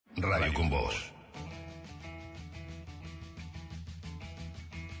Radio con Vos.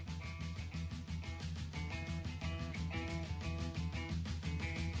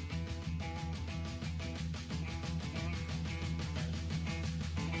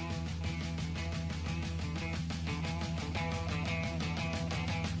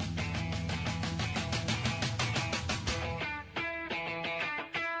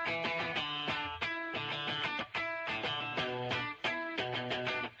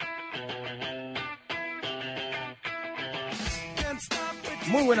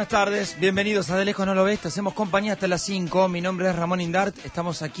 Muy buenas tardes, bienvenidos a De Lejos No Lo Ves, te hacemos compañía hasta las 5, mi nombre es Ramón Indart,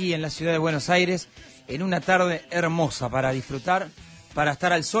 estamos aquí en la ciudad de Buenos Aires en una tarde hermosa para disfrutar, para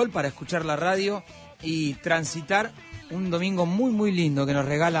estar al sol, para escuchar la radio y transitar un domingo muy lindo que nos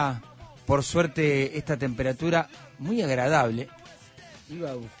regala por suerte esta temperatura muy agradable.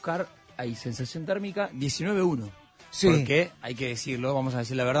 Iba a buscar, hay sensación térmica 19.1, sí. Porque hay que decirlo, vamos a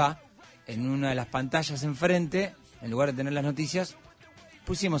decir la verdad, en una de las pantallas enfrente, en lugar de tener las noticias,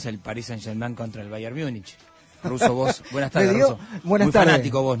 pusimos el Paris Saint-Germain contra el Bayern Múnich. Russo, vos, buenas tardes, Russo. Buenas Muy tardes.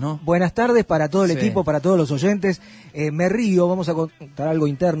 Fanático vos, ¿no? Buenas tardes para todo el equipo, para todos los oyentes. Me río, vamos a contar algo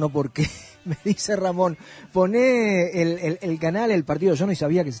interno porque me dice Ramón, poné el canal, el partido. Yo no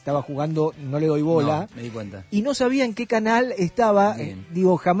sabía que se estaba jugando, no le doy bola. No, me di cuenta. Y no sabía en qué canal estaba.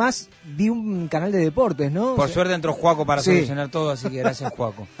 Digo, jamás vi un canal de deportes, ¿no? Por suerte entró Juaco para solucionar todo, así que gracias,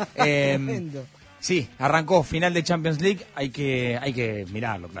 Juaco. Sí, arrancó final de Champions League, hay que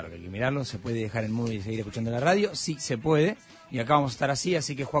mirarlo, claro que hay que mirarlo, se puede dejar en mood y seguir escuchando la radio, sí se puede, y acá vamos a estar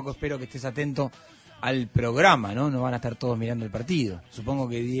así que Juaco, espero que estés atento al programa, ¿no? No van a estar todos mirando el partido, supongo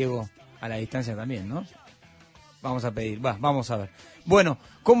que Diego a la distancia también, ¿no? Vamos a pedir, vamos a ver. Bueno,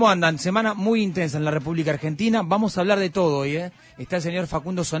 ¿cómo andan? Semana muy intensa en la República Argentina, vamos a hablar de todo hoy, ¿eh? Está el señor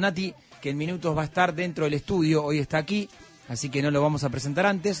Facundo Zonati, que en minutos va a estar dentro del estudio, hoy está aquí. Así que no lo vamos a presentar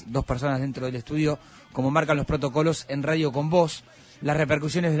antes, 2 personas dentro del estudio, como marcan los protocolos en Radio con Vos, las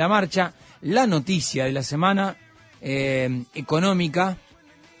repercusiones de la marcha, la noticia de la semana, económica,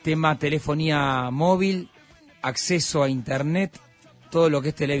 tema telefonía móvil, acceso a internet, todo lo que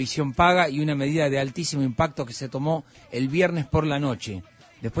es televisión paga y una medida de altísimo impacto que se tomó el viernes por la noche.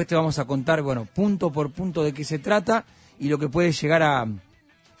 Después te vamos a contar, bueno, punto por punto de qué se trata y lo que puede llegar a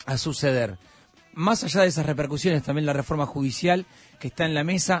suceder. Más allá de esas repercusiones, también la reforma judicial que está en la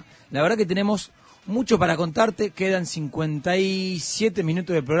mesa. La verdad que tenemos mucho para contarte. Quedan 57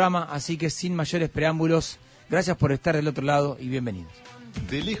 minutos de programa, así que sin mayores preámbulos, gracias por estar del otro lado y bienvenidos.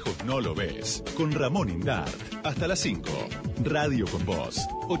 De Lejos No Lo Ves, con Ramón Indart. Hasta las 5. Radio con Vos.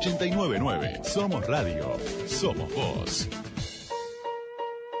 89.9. Somos radio. Somos vos.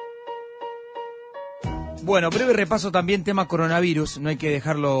 Bueno, breve repaso también tema coronavirus, no hay que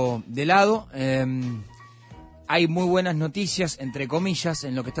dejarlo de lado. Hay muy buenas noticias, entre comillas,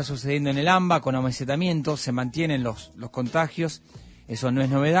 en lo que está sucediendo en el AMBA, con amesetamiento, se mantienen los contagios, eso no es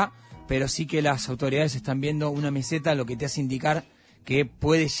novedad, pero sí que las autoridades están viendo una meseta, lo que te hace indicar que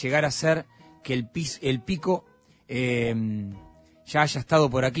puede llegar a ser que el pico ya haya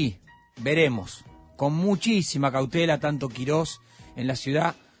estado por aquí. Veremos, con muchísima cautela, tanto Quirós en la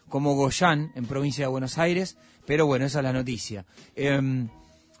ciudad como Goyán, en provincia de Buenos Aires, pero bueno, esa es la noticia.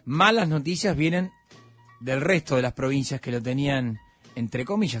 Malas noticias vienen del resto de las provincias que lo tenían, entre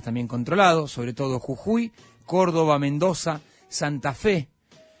comillas, también controlado, sobre todo Jujuy, Córdoba, Mendoza, Santa Fe,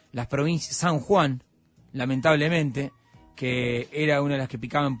 las provincias, San Juan, lamentablemente, que era una de las que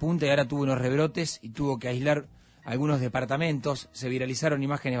picaba en punta y ahora tuvo unos rebrotes y tuvo que aislar algunos departamentos, se viralizaron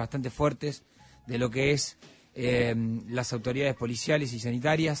imágenes bastante fuertes de lo que es las autoridades policiales y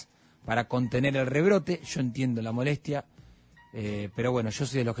sanitarias para contener el rebrote. Yo entiendo la molestia, pero bueno, yo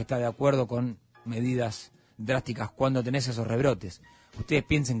soy de los que está de acuerdo con medidas drásticas cuando tenés esos rebrotes. Ustedes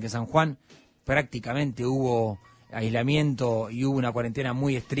piensen que San Juan prácticamente hubo aislamiento y hubo una cuarentena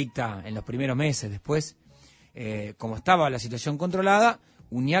muy estricta en los primeros meses. Después, como estaba la situación controlada,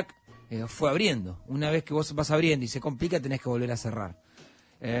 UNIAC fue abriendo. Una vez que vos vas abriendo y se complica, tenés que volver a cerrar.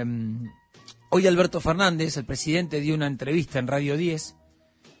 Hoy Alberto Fernández, el presidente, dio una entrevista en Radio 10,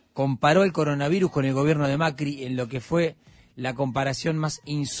 comparó el coronavirus con el gobierno de Macri en lo que fue la comparación más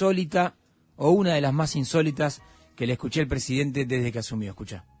insólita, o una de las más insólitas que le escuché al presidente desde que asumió.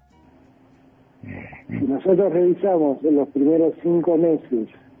 Escuchá. Si nosotros revisamos en los primeros 5 meses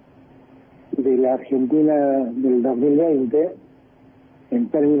de la Argentina del 2020,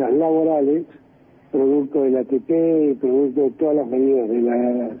 en términos laborales, producto del ATP, producto de todas las medidas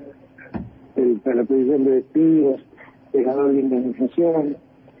para la previsión de despidos, de la doble indemnización,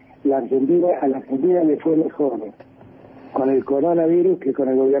 a la Argentina le fue mejor con el coronavirus que con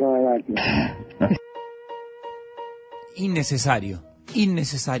el gobierno de Macri. Innecesario.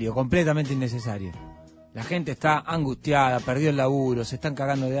 innecesario, completamente innecesario. La gente está angustiada, perdió el laburo, se están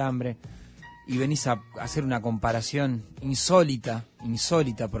cagando de hambre, y venís a hacer una comparación insólita,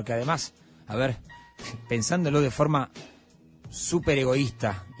 porque además, a ver, pensándolo de forma súper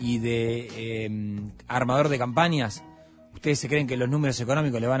egoísta y de armador de campañas, ¿ustedes se creen que los números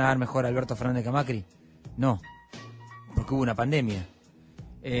económicos le van a dar mejor a Alberto Fernández que a Macri? No, porque hubo una pandemia.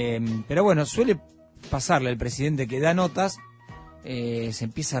 Pero bueno, suele pasarle al presidente que da notas, se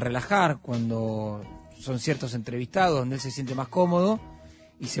empieza a relajar cuando son ciertos entrevistados donde él se siente más cómodo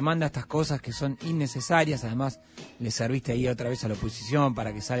y se manda estas cosas que son innecesarias. Además le serviste ahí otra vez a la oposición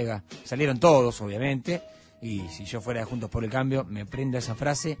para que salieron todos obviamente, y si yo fuera de Juntos por el Cambio me prenda esa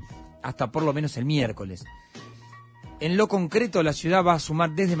frase hasta por lo menos el miércoles. En lo concreto, la ciudad va a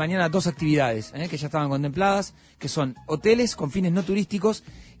sumar desde mañana 2 actividades que ya estaban contempladas, que son hoteles con fines no turísticos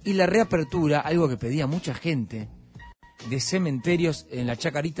y la reapertura, algo que pedía mucha gente, de cementerios en la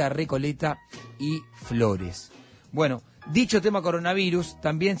Chacarita, Recoleta y Flores. Bueno, dicho tema coronavirus,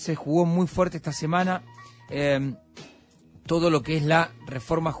 también se jugó muy fuerte esta semana todo lo que es la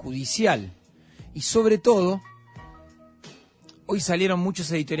reforma judicial. Y sobre todo, hoy salieron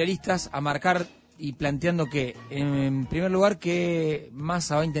muchos editorialistas a marcar y planteando que, en primer lugar, que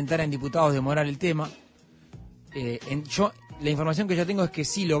Massa va a intentar en diputados demorar el tema. La información que yo tengo es que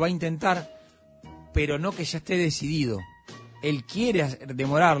sí lo va a intentar, pero no que ya esté decidido. Él quiere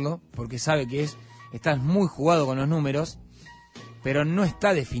demorarlo, porque sabe que está muy jugado con los números, pero no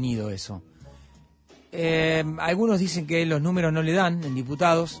está definido eso. Algunos dicen que los números no le dan en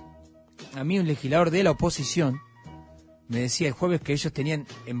diputados. A mí un legislador de la oposición me decía el jueves que ellos tenían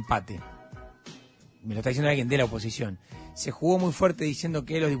empate. Me lo está diciendo alguien de la oposición. Se jugó muy fuerte diciendo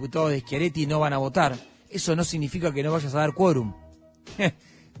que los diputados de Schiaretti no van a votar. Eso no significa que no vayas a dar quórum.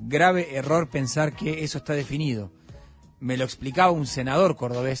 Grave error pensar que eso está definido. Me lo explicaba un senador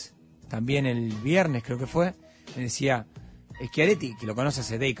cordobés, también el viernes creo que fue. Me decía, Schiaretti, que lo conoce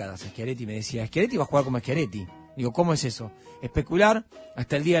hace décadas, Schiaretti, me decía, Schiaretti va a jugar como Schiaretti. Digo, ¿cómo es eso? Especular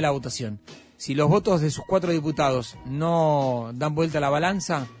hasta el día de la votación. Si los votos de sus 4 diputados no dan vuelta a la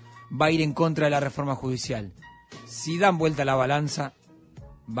balanza, va a ir en contra de la reforma judicial. Si dan vuelta a la balanza,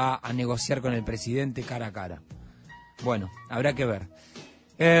 va a negociar con el presidente cara a cara. Bueno, habrá que ver.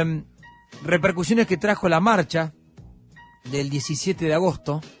 Repercusiones que trajo la marcha del 17 de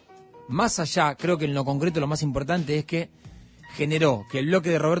agosto. Más allá, creo que en lo concreto lo más importante es que generó que el bloque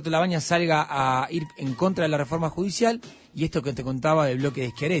de Roberto Labaña salga a ir en contra de la reforma judicial, y esto que te contaba del bloque de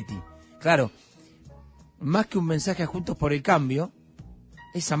Schiaretti. Claro, más que un mensaje a Juntos por el Cambio,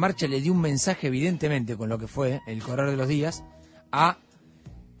 esa marcha le dio un mensaje evidentemente, con lo que fue el correr de los días, a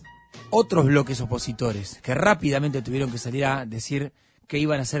otros bloques opositores que rápidamente tuvieron que salir a decir qué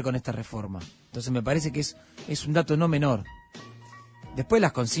iban a hacer con esta reforma. Entonces me parece que es un dato no menor. Después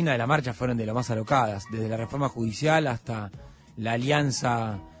las consignas de la marcha fueron de lo más alocadas, desde la reforma judicial hasta la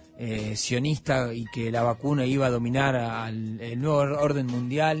alianza sionista y que la vacuna iba a dominar el nuevo orden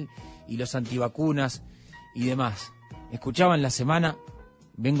mundial y los antivacunas y demás. Escuchaba en la semana,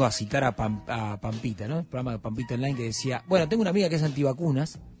 vengo a citar a Pampita, ¿no? El programa de Pampita Online, que decía, bueno, tengo una amiga que es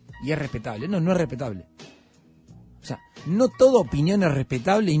antivacunas y es respetable. No, no es respetable. O sea, no toda opinión es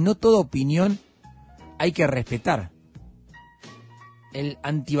respetable y no toda opinión hay que respetar. El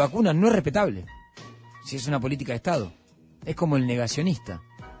antivacuna no es respetable si es una política de Estado. Es como el negacionista.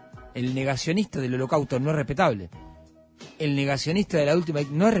 El negacionista del holocausto no es respetable. El negacionista de la última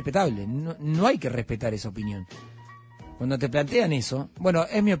no es respetable. No hay que respetar esa opinión. Cuando te plantean eso, bueno,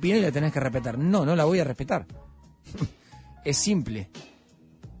 es mi opinión y la tenés que respetar. No, no la voy a respetar. Es simple.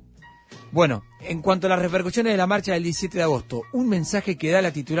 Bueno, en cuanto a las repercusiones de la marcha del 17 de agosto, un mensaje que da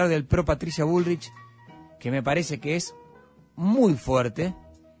la titular del PRO, Patricia Bullrich, que me parece que es muy fuerte,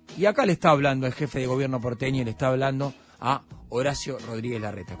 y acá le está hablando el jefe de gobierno porteño y le está hablando a Horacio Rodríguez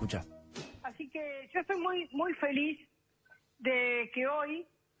Larreta. Escuchá. Así que yo estoy muy feliz de que hoy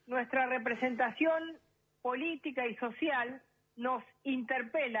nuestra representación política y social nos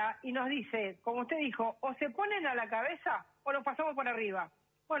interpela y nos dice, como usted dijo, o se ponen a la cabeza o lo pasamos por arriba.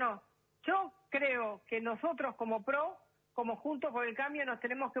 Bueno, yo creo que nosotros como PRO, como Juntos por el Cambio, nos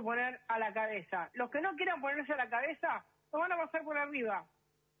tenemos que poner a la cabeza. Los que no quieran ponerse a la cabeza, nos van a pasar por arriba.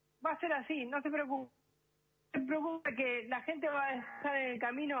 Va a ser así, no se preocupe. No se preocupe que la gente va a dejar en el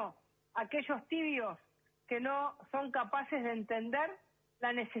camino a aquellos tibios que no son capaces de entender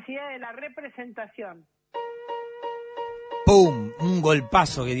la necesidad de la representación. ¡Pum! Un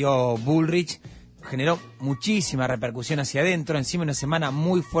golpazo que dio Bullrich. Generó muchísima repercusión hacia adentro. Encima una semana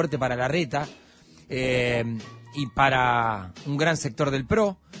muy fuerte para Larreta y para un gran sector del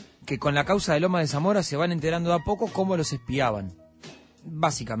PRO, que con la causa de Loma de Zamora se van enterando de a poco cómo los espiaban.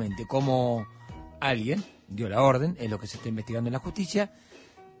 básicamente como alguien dio la orden, es lo que se está investigando en la justicia,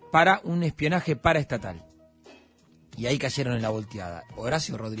 para un espionaje paraestatal. Y ahí cayeron en la volteada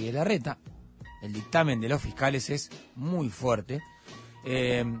Horacio Rodríguez Larreta. El dictamen de los fiscales es muy fuerte.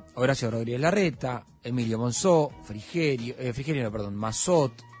 Horacio Rodríguez Larreta, Emilio Monzó,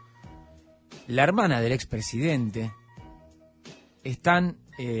 Mazot, la hermana del expresidente, están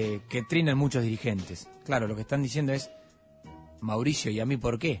que trinan muchos dirigentes. Claro, lo que están diciendo es: Mauricio, ¿y a mí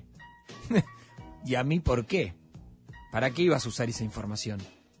por qué? ¿Y a mí por qué? ¿Para qué ibas a usar esa información?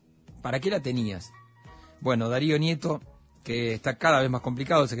 ¿Para qué la tenías? Bueno, Darío Nieto, que está cada vez más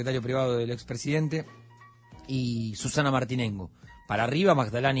complicado, el secretario privado del expresidente, y Susana Martinengo. Para arriba,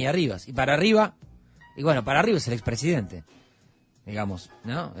 Magdalena y Arribas. Y para arriba, para arriba es el expresidente. Digamos,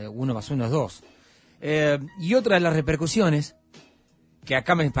 ¿no? 1 más 1 es 2. Y otra de las repercusiones, que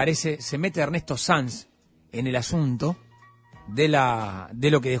acá me parece, se mete Ernesto Sanz en el asunto de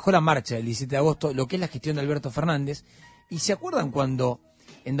lo que dejó la marcha del 17 de agosto, lo que es la gestión de Alberto Fernández. ¿Y se acuerdan cuando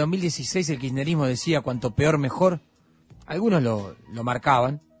en 2016 el kirchnerismo decía cuanto peor mejor? Algunos lo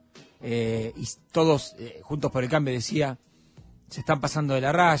marcaban, y todos Juntos por el Cambio decía se están pasando de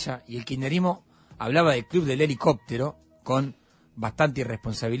la raya, y el kirchnerismo hablaba del club del helicóptero con bastante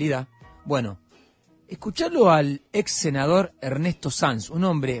irresponsabilidad. Bueno, escucharlo al ex senador Ernesto Sanz, un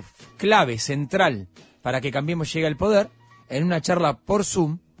hombre clave, central, para que Cambiemos llegue al poder, en una charla por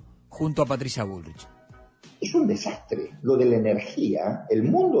Zoom junto a Patricia Bullrich. Es un desastre lo de la energía, el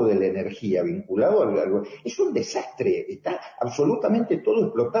mundo de la energía vinculado a algo, es un desastre, está absolutamente todo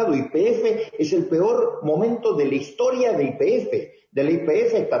explotado. YPF es el peor momento de la historia de la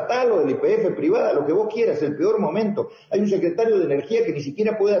YPF estatal o de la YPF privada, lo que vos quieras, el peor momento. Hay un secretario de energía que ni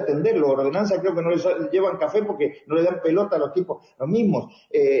siquiera puede atenderlo, ordenanza creo que no les llevan café porque no le dan pelota a los tipos, los mismos.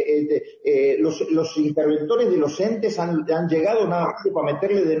 Los interventores de los entes han llegado nada más para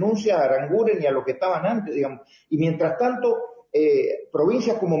meterle denuncia a Aranguren y a lo que estaban antes, digamos. Y mientras tanto,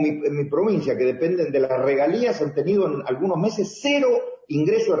 provincias como mi provincia, que dependen de las regalías, han tenido en algunos meses 0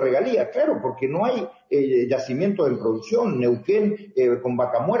 ingreso de regalías, claro, porque no hay yacimiento en producción. Neuquén con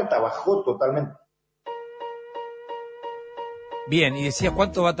Vaca Muerta bajó totalmente. Bien, y decía,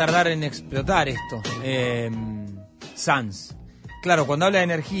 ¿cuánto va a tardar en explotar esto? Sanz. Claro, cuando habla de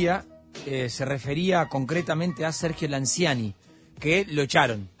energía, se refería concretamente a Sergio Lanciani, que lo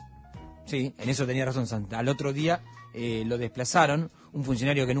echaron. Sí, en eso tenía razón Sanz. Al otro día lo desplazaron, un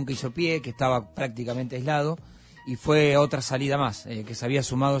funcionario que nunca hizo pie, que estaba prácticamente aislado, y fue otra salida más, que se había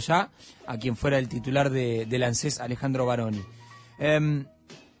sumado ya a quien fuera el titular del ANSES, Alejandro Baroni.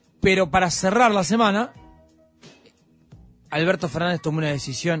 Pero para cerrar la semana, Alberto Fernández tomó una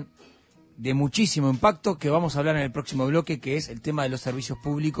decisión de muchísimo impacto, que vamos a hablar en el próximo bloque, que es el tema de los servicios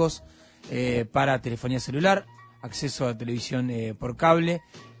públicos para telefonía celular, acceso a televisión por cable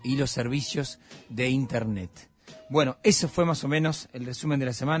y los servicios de Internet. Bueno, eso fue más o menos el resumen de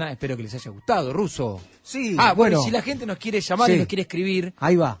la semana. Espero que les haya gustado, Russo. Sí, bueno, y si la gente nos quiere llamar y nos quiere escribir...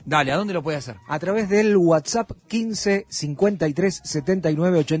 Ahí va. Dale, ¿a dónde lo puede hacer? A través del WhatsApp 15 53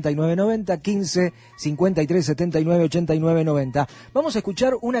 79 89 90, 15 53 79 89 90. Vamos a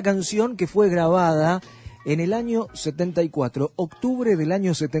escuchar una canción que fue grabada en el año 74, octubre del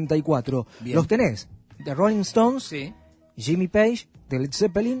año 74. Bien. ¿Los tenés? The Rolling Stones, sí. Jimmy Page, de Led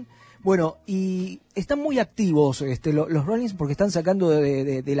Zeppelin. Bueno, y están muy activos los Rollins porque están sacando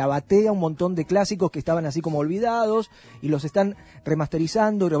de la batea un montón de clásicos que estaban así como olvidados y los están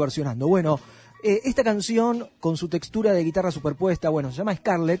remasterizando y reversionando. Bueno, esta canción con su textura de guitarra superpuesta, bueno, se llama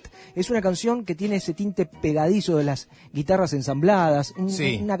Scarlett, es una canción que tiene ese tinte pegadizo de las guitarras ensambladas,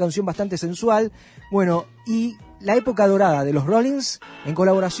 una canción bastante sensual. Bueno, y la época dorada de los Rollins en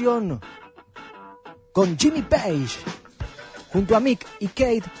colaboración con Jimmy Page, junto a Mick y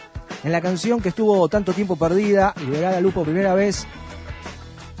Kate, en la canción que estuvo tanto tiempo perdida y llegada a luz por primera vez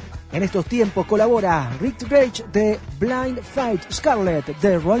en estos tiempos, colabora Rick Gage de Blind Fight, Scarlett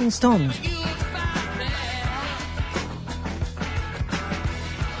de Rolling Stones.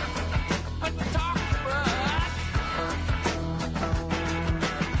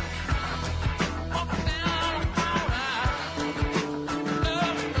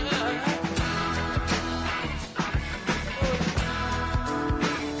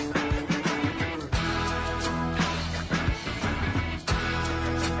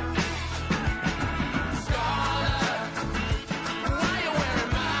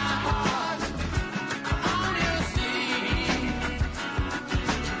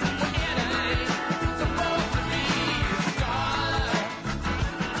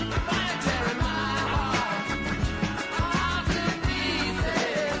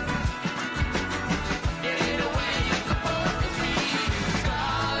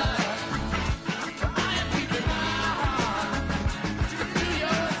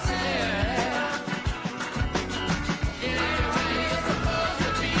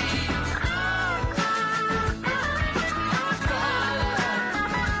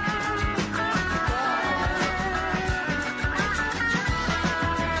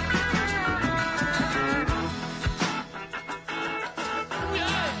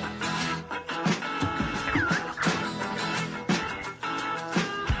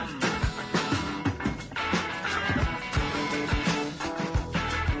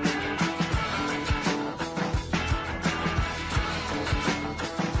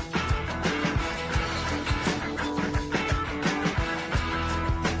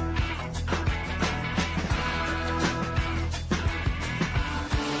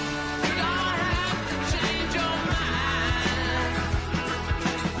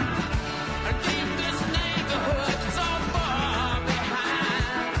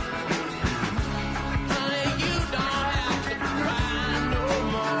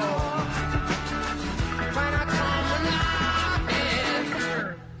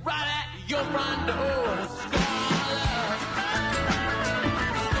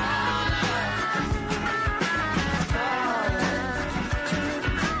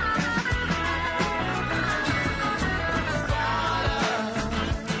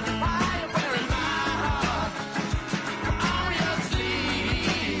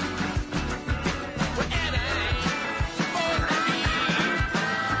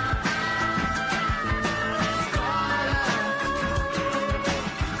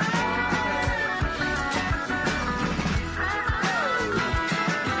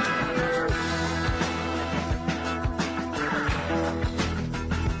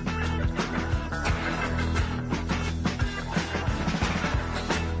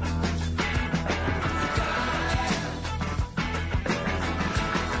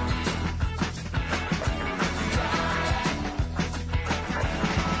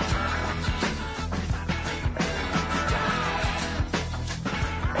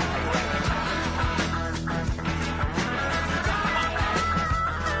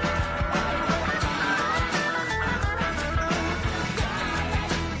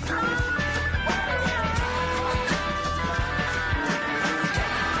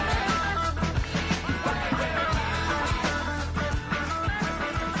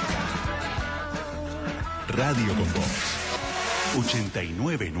 Radio con Vos.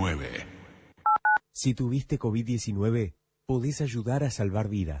 899. Si tuviste COVID-19, podés ayudar a salvar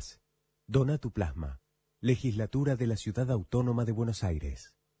vidas. Dona tu plasma. Legislatura de la Ciudad Autónoma de Buenos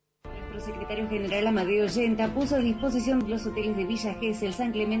Aires. El prosecretario general Amadeo Yenta puso a disposición los hoteles de Villa Gesell,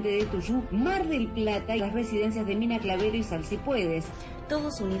 San Clemente de Tuyú, Mar del Plata y las residencias de Mina Clavero y Salsipuedes.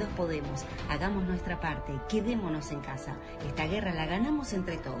 Todos unidos podemos. Hagamos nuestra parte. Quedémonos en casa. Esta guerra la ganamos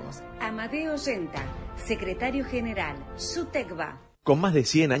entre todos. Amadeo Yenta, secretario general, SUTECBA. Con más de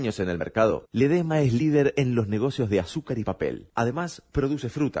 100 años en el mercado, Ledesma es líder en los negocios de azúcar y papel. Además, produce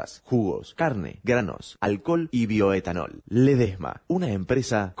frutas, jugos, carne, granos, alcohol y bioetanol. Ledesma, una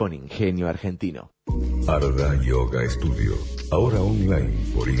empresa con ingenio argentino. Arda Yoga Studio. Ahora online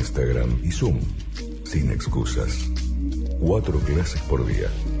por Instagram y Zoom. Sin excusas. 4 clases por día.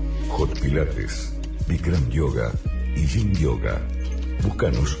 Hot Pilates, Bikram Yoga y Yin Yoga.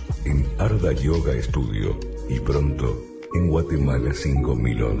 Búscanos en Arda Yoga Studio y pronto en Guatemala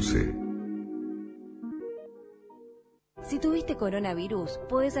 5011. Si tuviste coronavirus,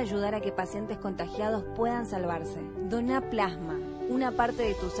 puedes ayudar a que pacientes contagiados puedan salvarse. Dona plasma, una parte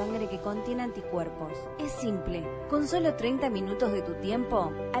de tu sangre que contiene anticuerpos. Es simple, con solo 30 minutos de tu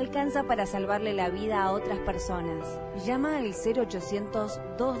tiempo, alcanza para salvarle la vida a otras personas. Llama al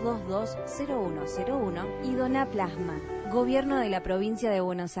 0800-222-0101 y dona plasma. Gobierno de la Provincia de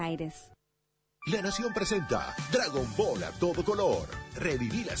Buenos Aires. La Nación presenta Dragon Ball a todo color.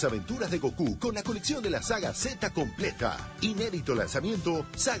 Reviví las aventuras de Goku con la colección de la saga Z completa. Inédito lanzamiento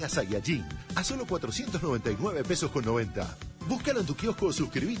Saga Saiyajin a solo 499 pesos con 90. Búscalo en tu kiosco o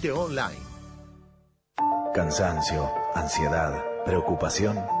suscríbete online. Cansancio, ansiedad,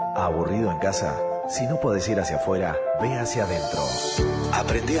 preocupación, aburrido en casa. Si no podés ir hacia afuera, ve hacia adentro.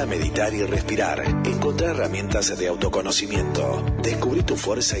 Aprende a meditar y respirar. Encontrá herramientas de autoconocimiento. Descubrí tu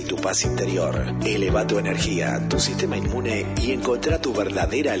fuerza y tu paz interior. Eleva tu energía, tu sistema inmune y encontrá tu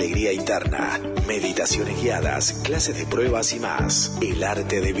verdadera alegría interna. Meditaciones guiadas, clases de pruebas y más. El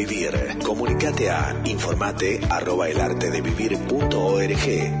arte de vivir. Comunicate a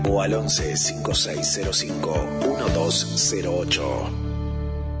informate@elartedevivir.org o al 11 5605 1208.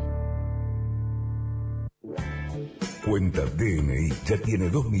 Cuenta DNI ya tiene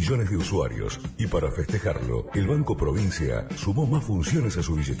 2 millones de usuarios y para festejarlo, el Banco Provincia sumó más funciones a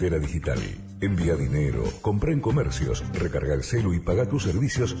su billetera digital. Envía dinero, compra en comercios, recarga el celu y paga tus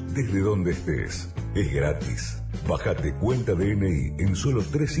servicios desde donde estés. Es gratis. Bájate Cuenta DNI en solo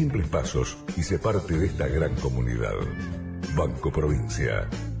 3 simples pasos y sé parte de esta gran comunidad. Banco Provincia,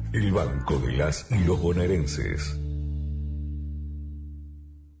 el banco de las y los bonaerenses.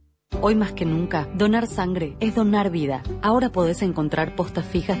 Hoy más que nunca, donar sangre es donar vida. Ahora podés encontrar postas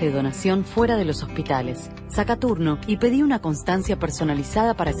fijas de donación fuera de los hospitales. Saca turno y pedí una constancia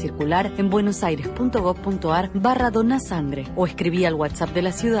personalizada para circular en buenosaires.gov.ar/donasangre o escribí al WhatsApp de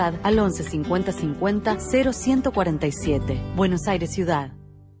la ciudad al 11 50 50 0147. Buenos Aires Ciudad.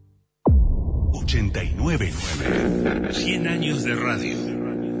 899. 100 años de radio.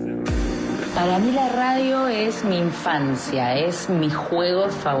 Para mí la radio es mi infancia, es mi juego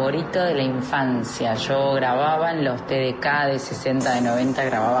favorito de la infancia. Yo grababa en los TDK de 60, de 90,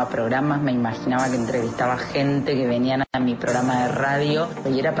 grababa programas, me imaginaba que entrevistaba gente que venían a mi programa de radio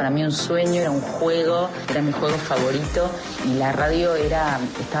y era para mí un sueño, era un juego, era mi juego favorito y la radio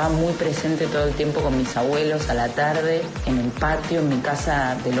estaba muy presente todo el tiempo con mis abuelos a la tarde, en el patio, en mi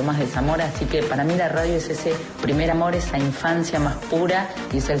casa de Lomas de Zamora, así que para mí la radio es ese primer amor, esa infancia más pura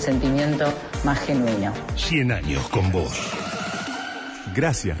y es el sentimiento más genuino. 100 años con vos.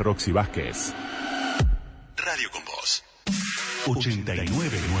 Gracias, Roxy Vázquez. Radio con vos.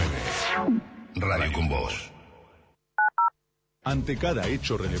 899. Radio con vos. Ante cada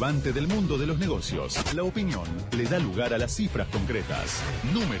hecho relevante del mundo de los negocios, la opinión le da lugar a las cifras concretas.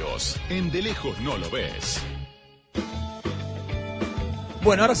 Números, en de lejos no lo ves.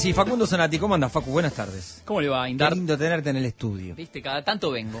 Bueno, ahora sí, Facundo Zanati, ¿cómo andas, Facu? Buenas tardes. ¿Cómo le va, Indar? Qué lindo tenerte en el estudio. Viste, cada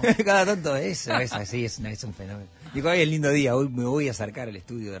tanto vengo. Cada tanto, eso es así, es un fenómeno. Digo, hoy es lindo día, hoy me voy a acercar al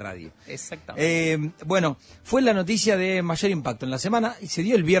estudio de radio. Exactamente. Bueno, fue la noticia de mayor impacto en la semana y se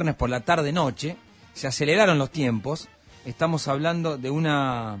dio el viernes por la tarde-noche, se aceleraron los tiempos, estamos hablando de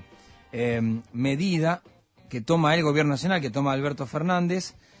una medida que toma el gobierno nacional, que toma Alberto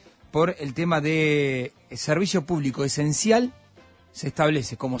Fernández, por el tema de servicio público esencial. Se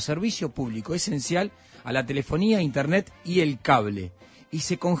establece como servicio público esencial a la telefonía, internet y el cable. Y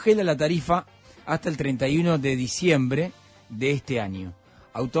se congela la tarifa hasta el 31 de diciembre de este año.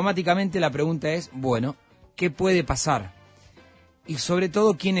 Automáticamente la pregunta es, bueno, ¿qué puede pasar? Y sobre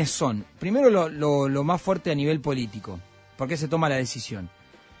todo, ¿quiénes son? Primero lo más fuerte a nivel político. ¿Por qué se toma la decisión?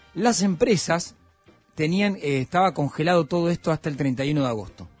 Las empresas estaba congelado todo esto hasta el 31 de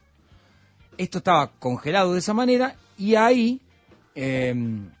agosto. Esto estaba congelado de esa manera y ahí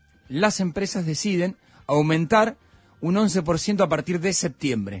las empresas deciden aumentar un 11% a partir de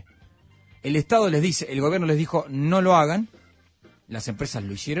septiembre. El Estado les dice, el gobierno les dijo no lo hagan, las empresas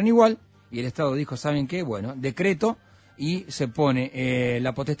lo hicieron igual y el Estado dijo, ¿saben qué? Bueno, decreto, y se pone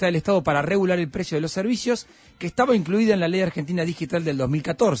la potestad del Estado para regular el precio de los servicios, que estaba incluida en la Ley Argentina Digital del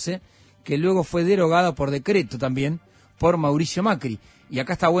 2014, que luego fue derogada por decreto también por Mauricio Macri. Y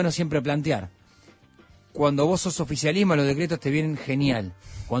acá está bueno siempre plantear, cuando vos sos oficialismo, los decretos te vienen genial.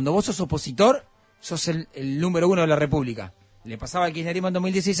 Cuando vos sos opositor, sos el número 1 de la República. Le pasaba al kirchnerismo en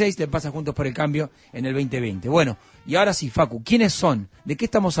 2016, le pasa Juntos por el Cambio en el 2020. Bueno, y ahora sí, Facu, ¿quiénes son? ¿De qué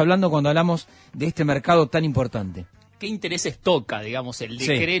estamos hablando cuando hablamos de este mercado tan importante? ¿Qué intereses toca, digamos, el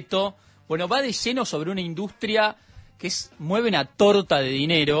decreto? Sí. Bueno, va de lleno sobre una industria que mueve una torta de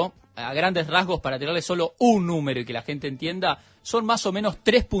dinero. A grandes rasgos, para tirarle solo un número y que la gente entienda, son más o menos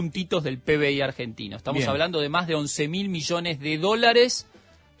 3 puntitos del PBI argentino. Estamos hablando de más de 11.000 millones de dólares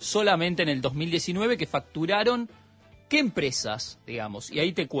solamente en el 2019 que facturaron. ¿Qué empresas, digamos? Y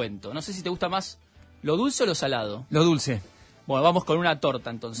ahí te cuento. No sé si te gusta más lo dulce o lo salado. Lo dulce. Bueno, vamos con una torta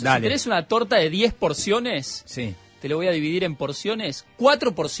entonces. Dale. Si tenés una torta de 10 porciones, sí, te lo voy a dividir en porciones.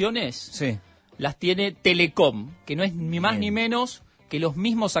 4 porciones sí, las tiene Telecom, que no es ni más ni menos que los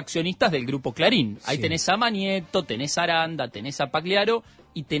mismos accionistas del Grupo Clarín. Ahí tenés a Manieto, tenés a Aranda, tenés a Pagliaro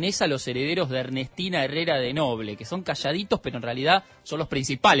y tenés a los herederos de Ernestina Herrera de Noble, que son calladitos, pero en realidad son los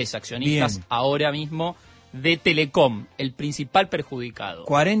principales accionistas ahora mismo de Telecom, el principal perjudicado.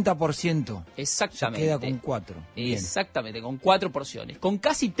 40%. Exactamente. Se queda con 4. Bien. Exactamente, con 4 porciones. Con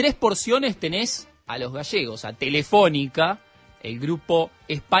casi 3 porciones tenés a los gallegos, a Telefónica, el grupo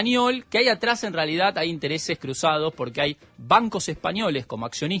español, que hay atrás en realidad hay intereses cruzados porque hay bancos españoles como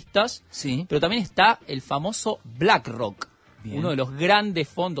accionistas, pero también está el famoso BlackRock, uno de los grandes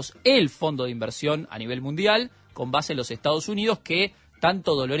fondos, el fondo de inversión a nivel mundial, con base en los Estados Unidos, que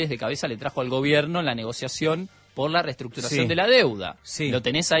tanto dolores de cabeza le trajo al gobierno en la negociación por la reestructuración de la deuda. Lo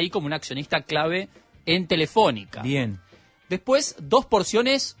tenés ahí como un accionista clave en Telefónica. Bien. Después, 2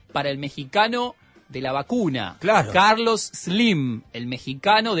 porciones para el mexicano de la vacuna. Claro. Carlos Slim, el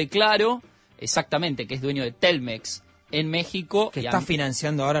mexicano de Claro, exactamente, que es dueño de Telmex en México. Que está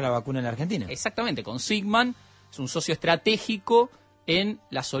financiando ahora la vacuna en la Argentina. Exactamente, con Sigman, es un socio estratégico en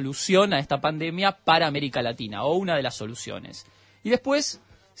la solución a esta pandemia para América Latina, o una de las soluciones. Y después,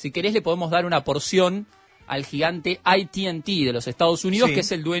 si querés, le podemos dar una porción al gigante AT&T de los Estados Unidos, que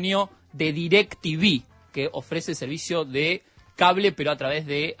es el dueño de DirecTV, que ofrece el servicio de cable, pero a través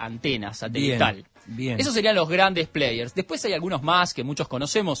de antenas satelital. Bien. Esos serían los grandes players. Después hay algunos más que muchos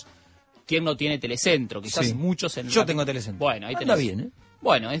conocemos. ¿Quién no tiene Telecentro? Quizás muchos en... Yo tengo Telecentro. Bueno, ahí anda tenés. bien, ¿eh?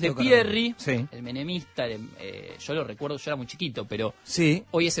 Bueno, es de Pierri, el menemista. Yo lo recuerdo, yo era muy chiquito, pero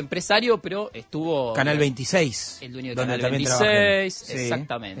hoy es empresario, pero estuvo... Canal 26. El dueño de Canal 26,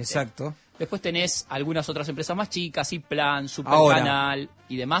 exactamente. Exacto. Después tenés algunas otras empresas más chicas, Ciplan, Supercanal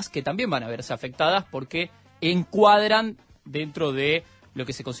y demás, que también van a verse afectadas porque encuadran dentro de lo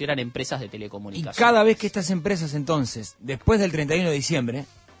que se consideran empresas de telecomunicaciones. Y cada vez que estas empresas entonces, después del 31 de diciembre,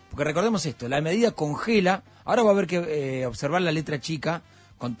 porque recordemos esto, la medida congela, ahora va a haber que observar la letra chica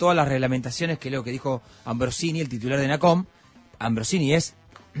con todas las reglamentaciones, que es lo que dijo Ambrosini, el titular de NACOM. Ambrosini es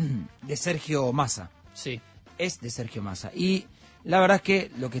de Sergio Massa. Sí. Es de Sergio Massa. Y la verdad es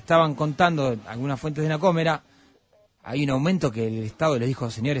que lo que estaban contando algunas fuentes de NACOM era, hay un aumento que el Estado les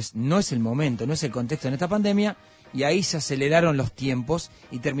dijo, señores, no es el momento, no es el contexto en esta pandemia, y ahí se aceleraron los tiempos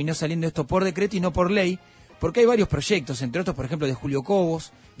y terminó saliendo esto por decreto y no por ley, porque hay varios proyectos, entre otros, por ejemplo, de Julio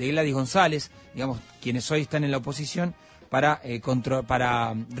Cobos, de Gladys González, digamos, quienes hoy están en la oposición, para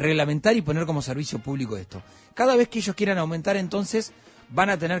reglamentar y poner como servicio público esto. Cada vez que ellos quieran aumentar, entonces, van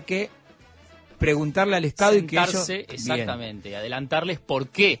a tener que preguntarle al Estado sentarse, y que ellos... Exactamente, adelantarles por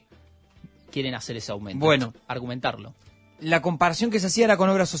qué quieren hacer ese aumento. Bueno, argumentarlo. La comparación que se hacía era con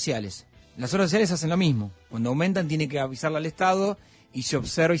obras sociales. Las obras sociales hacen lo mismo. Cuando aumentan, tiene que avisarle al Estado y se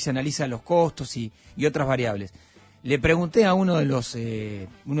observa y se analizan los costos y otras variables. Le pregunté a uno de los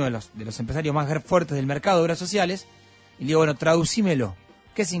empresarios más fuertes del mercado de obras sociales y le digo, bueno, traducímelo.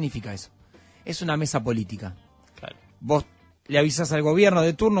 ¿Qué significa eso? Es una mesa política. Claro. Vos le avisás al gobierno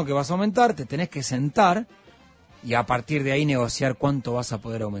de turno que vas a aumentar, te tenés que sentar y a partir de ahí negociar cuánto vas a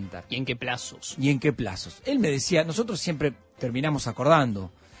poder aumentar. ¿Y en qué plazos? Él me decía, nosotros siempre terminamos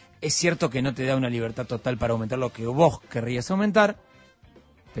acordando. Es cierto que no te da una libertad total para aumentar lo que vos querrías aumentar,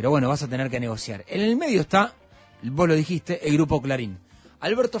 pero bueno, vas a tener que negociar. En el medio está, vos lo dijiste, el Grupo Clarín.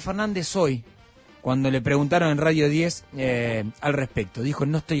 Alberto Fernández hoy, cuando le preguntaron en Radio 10 al respecto, dijo,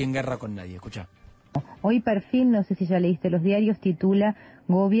 no estoy en guerra con nadie. Escuchá. Hoy Perfil, no sé si ya leíste los diarios, titula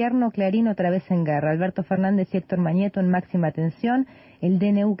Gobierno Clarín otra vez en guerra. Alberto Fernández y Héctor Mañeto en máxima tensión. El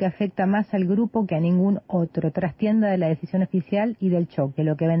DNU que afecta más al grupo que a ningún otro. Trastienda de la decisión oficial y del choque,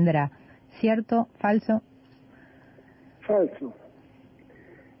 lo que vendrá. ¿Cierto? ¿Falso? Falso.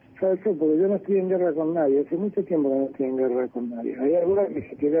 Falso, porque yo no estoy en guerra con nadie. Hace mucho tiempo que no estoy en guerra con nadie. Hay algunas que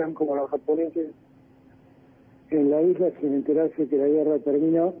se quedan como los japoneses en la isla sin enterarse que la guerra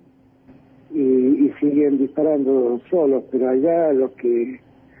terminó y siguen disparando solos, pero allá los que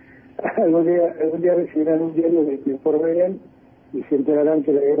algún día recibirán un diario que se informen y se enterarán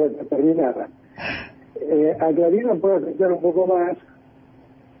que la guerra está terminada. A Clarín no puede afectar un poco más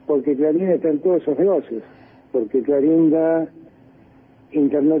porque Clarín está en todos esos negocios, porque Clarín da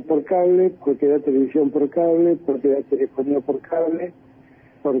internet por cable, porque da televisión por cable, porque da telefonía por cable,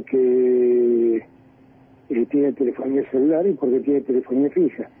 porque tiene telefonía celular y porque tiene telefonía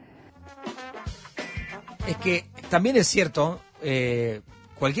fija. Es que también es cierto,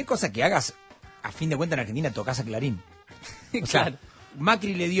 cualquier cosa que hagas, a fin de cuentas en Argentina tocas a Clarín. O sea,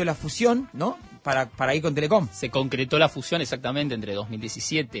 Macri le dio la fusión, ¿no? Para ir con Telecom. Se concretó la fusión exactamente entre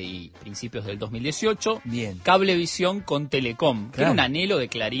 2017 y principios del 2018. Bien. Cablevisión con Telecom, que era un anhelo de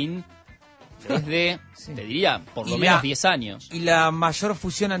Clarín desde, te diría, por lo menos 10 años. Y la mayor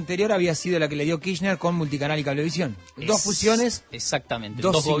fusión anterior había sido la que le dio Kirchner con Multicanal y Cablevisión. Dos fusiones. Exactamente,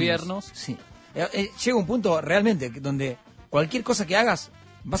 dos gobiernos. Sí. Llega un punto realmente donde cualquier cosa que hagas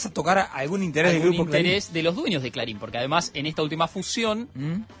vas a tocar algún interés del grupo interés Clarín. de los dueños de Clarín, porque además en esta última fusión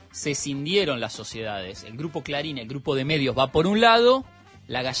se cindieron las sociedades. El grupo Clarín, el grupo de medios va por un lado,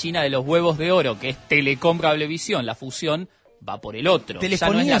 la gallina de los huevos de oro, que es Telecom Cablevisión, la fusión va por el otro. Ya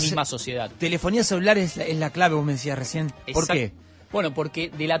no es la misma sociedad. Telefonía celular es la clave, vos me decías recién. ¿Por qué? Bueno, porque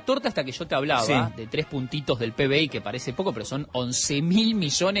de la torta hasta que yo te hablaba, de 3 puntitos del PBI, que parece poco, pero son 11.000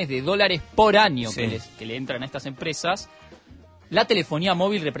 millones de dólares por año que le entran a estas empresas, la telefonía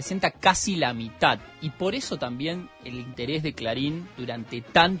móvil representa casi la mitad. Y por eso también el interés de Clarín durante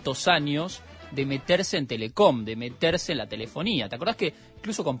tantos años de meterse en Telecom, de meterse en la telefonía. ¿Te acordás que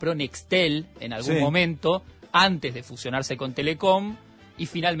incluso compró Nextel en algún momento, antes de fusionarse con Telecom? Y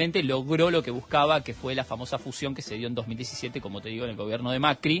finalmente logró lo que buscaba, que fue la famosa fusión que se dio en 2017, como te digo, en el gobierno de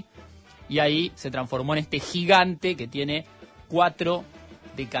Macri. Y ahí se transformó en este gigante que tiene 4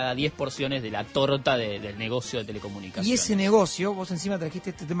 de cada 10 porciones de la torta del negocio de telecomunicaciones. Y ese negocio, vos encima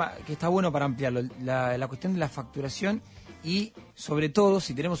trajiste este tema que está bueno para ampliarlo, la cuestión de la facturación y sobre todo,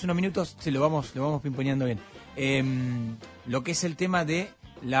 si tenemos unos minutos, lo vamos pimponeando bien. Lo que es el tema de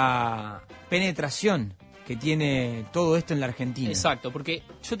la penetración que tiene todo esto en la Argentina. Exacto, porque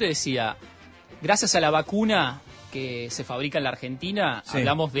yo te decía, gracias a la vacuna que se fabrica en la Argentina,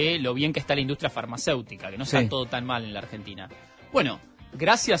 hablamos de lo bien que está la industria farmacéutica, que no está todo tan mal en la Argentina. Bueno,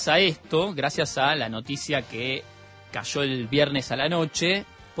 gracias a esto, gracias a la noticia que cayó el viernes a la noche,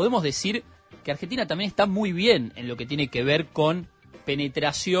 podemos decir que Argentina también está muy bien en lo que tiene que ver con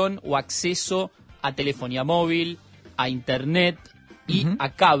penetración o acceso a telefonía móvil, a internet y a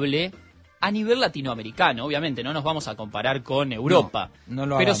cable a nivel latinoamericano. Obviamente no nos vamos a comparar con Europa, no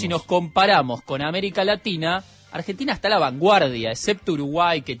lo pero hagamos. Si nos comparamos con América Latina, Argentina está a la vanguardia, excepto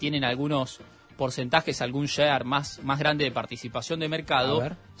Uruguay, que tienen algunos porcentajes, algún share más grande de participación de mercado.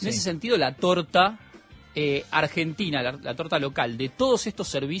 En ese sentido, la torta argentina, la torta local de todos estos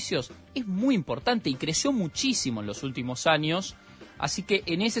servicios es muy importante y creció muchísimo en los últimos años. Así que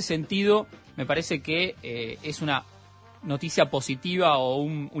en ese sentido me parece que es una noticia positiva o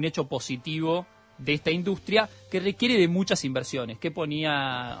un hecho positivo de esta industria que requiere de muchas inversiones. ¿Qué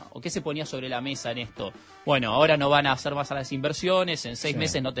se ponía sobre la mesa en esto? Bueno, ahora no van a hacer más a las inversiones, en 6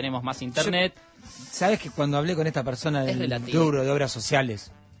 meses no tenemos más internet. ¿Sabes que cuando hablé con esta persona del rubro de obras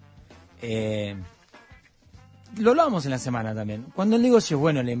sociales, lo hablábamos en la semana también, cuando el negocio es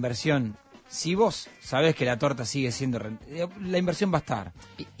bueno, la inversión, si vos sabés que la torta sigue siendo la inversión va a estar.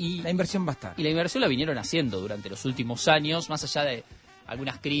 La inversión va a estar. Y la inversión la vinieron haciendo durante los últimos años, más allá de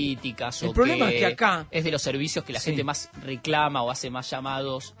algunas críticas. El problema es que acá es de los servicios que la gente más reclama o hace más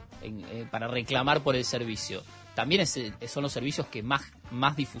llamados para reclamar por el servicio. También son los servicios que más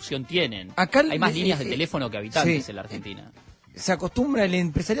difusión tienen. Acá hay más líneas de teléfono que habitantes en la Argentina. Se acostumbra el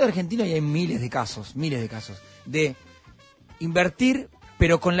empresariado argentino, y hay miles de casos, de invertir,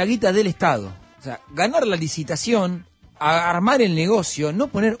 pero con la guita del Estado. O sea, ganar la licitación, armar el negocio, no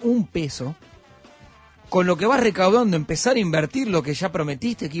poner un peso, con lo que vas recaudando empezar a invertir lo que ya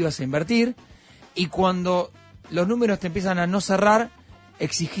prometiste que ibas a invertir, y cuando los números te empiezan a no cerrar,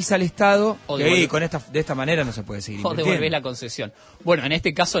 exigís al Estado que de esta manera no se puede seguir invirtiendo. O devolvés la concesión. Bueno, en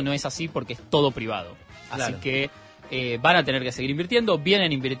este caso no es así porque es todo privado. Así que van a tener que seguir invirtiendo,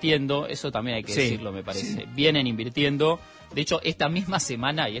 vienen invirtiendo, eso también hay que decirlo, me parece. Vienen invirtiendo. De hecho, esta misma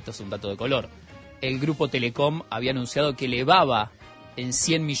semana, y esto es un dato de color, el Grupo Telecom había anunciado que elevaba en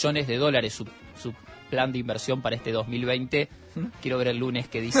 $100 millones su plan de inversión para este 2020. Quiero ver el lunes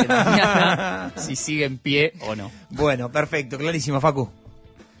qué dice mañana, si sigue en pie o no. Bueno, perfecto, clarísimo, Facu.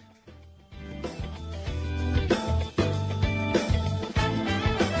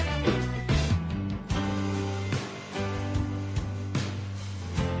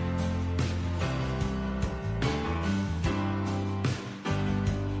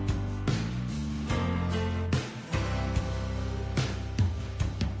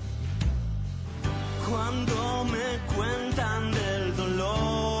 Cuando me cuentan del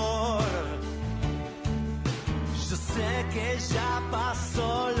dolor, yo sé que ya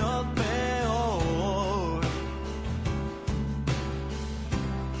pasó lo peor.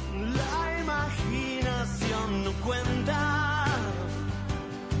 La imaginación no cuenta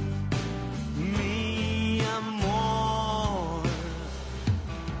mi amor.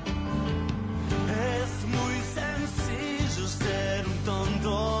 Es muy sencillo ser un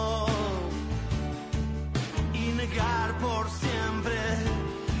tonto y negar por siempre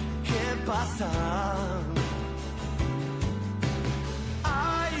qué pasa.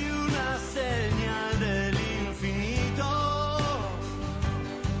 Hay una señal del infinito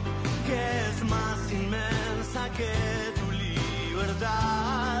que es más inmensa que tu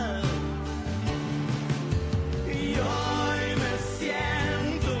libertad. Y hoy me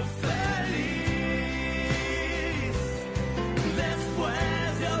siento feliz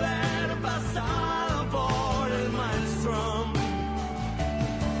después de haber pasado por el maelstrom.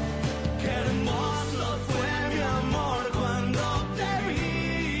 Qué hermoso fue mi amor cuando te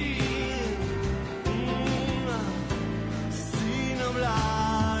vi, sin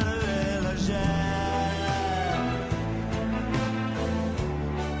hablar del ayer.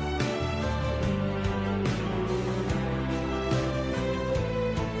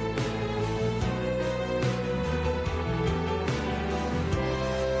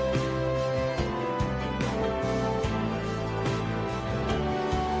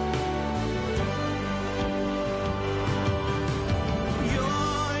 Y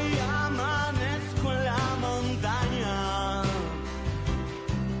hoy amanezco en la montaña.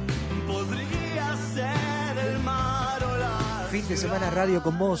 Podría ser el mar o la Fin de semana Radio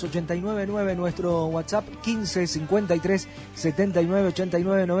con Vos 899, nuestro WhatsApp 15 53 79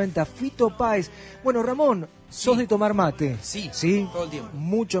 89 90. Fito Páez. Bueno, Ramón, sos de tomar mate. Sí, todo el tiempo.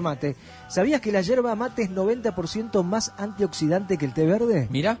 Mucho mate. ¿Sabías que la yerba mate es 90% más antioxidante que el té verde?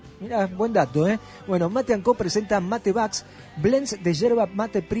 Mira, buen dato, ¿eh? Bueno, Mate & Co presenta Mate Bags, blends de yerba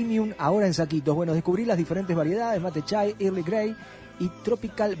mate premium ahora en saquitos. Bueno, descubrí las diferentes variedades, Mate Chai, Early Grey y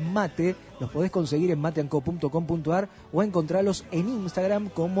Tropical Mate. Los podés conseguir en mateandco.com.ar o encontrarlos en Instagram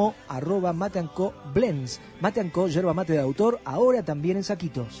como @mateandcoblends. Mate & Co, yerba mate de autor, ahora también en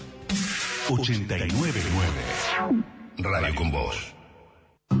saquitos. 899 Radio con Vos.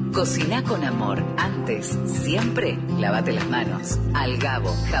 Cocina con amor. Antes, siempre, lávate las manos.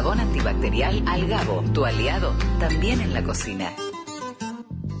 Algabo, jabón antibacterial Algabo, tu aliado también en la cocina.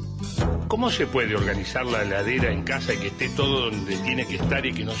 ¿Cómo se puede organizar la heladera en casa y que esté todo donde tiene que estar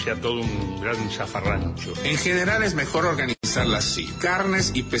y que no sea todo un gran zafarrancho? En general es mejor organizarla así.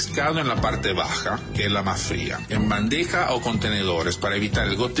 Carnes y pescado en la parte baja, que es la más fría. En bandeja o contenedores para evitar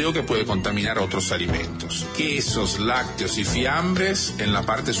el goteo que puede contaminar otros alimentos. Quesos, lácteos y fiambres en la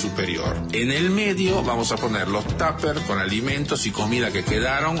parte superior. En el medio vamos a poner los tuppers con alimentos y comida que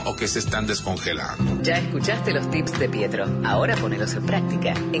quedaron o que se están descongelando. Ya escuchaste los tips de Pietro. Ahora ponelos en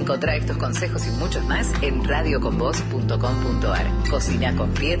práctica. Encontrá estos consejos y muchos más en radioconvoz.com.ar. Cocina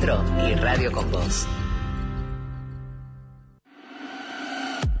con Pietro y Radio con Vos.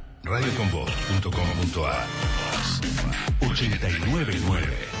 Radioconvoz.com.ar 899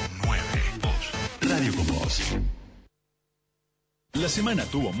 Radio con Vos. La semana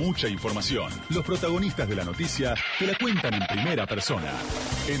tuvo mucha información. Los protagonistas de la noticia te la cuentan en primera persona.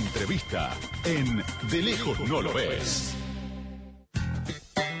 Entrevista en De Lejos No Lo Ves.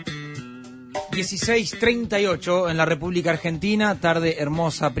 16:38 en la República Argentina, tarde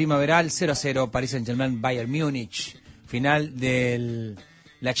hermosa primaveral, 0-0, Paris Saint-Germain, Bayern Múnich, final de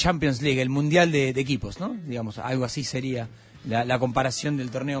la Champions League, el Mundial de equipos, ¿no? Digamos, algo así sería la comparación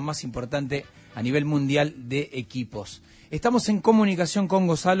del torneo más importante a nivel mundial de equipos. Estamos en comunicación con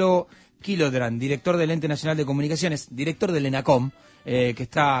Gonzalo Quilodran, director del Ente Nacional de Comunicaciones, director del ENACOM, que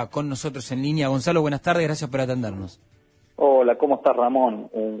está con nosotros en línea. Gonzalo, buenas tardes, gracias por atendernos. Hola, ¿cómo estás, Ramón?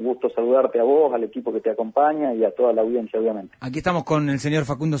 Un gusto saludarte a vos, al equipo que te acompaña y a toda la audiencia, obviamente. Aquí estamos con el señor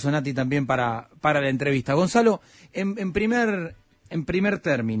Facundo Zonati también para la entrevista. Gonzalo, en primer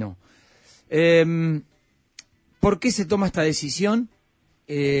término, ¿por qué se toma esta decisión?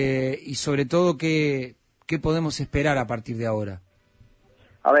 Y sobre todo, ¿qué podemos esperar a partir de ahora?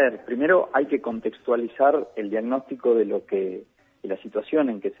 A ver, primero hay que contextualizar el diagnóstico de la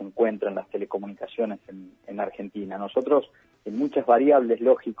situación en que se encuentran las telecomunicaciones en Argentina. Nosotros, en muchas variables,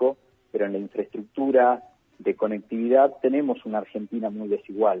 lógico, pero en la infraestructura de conectividad tenemos una Argentina muy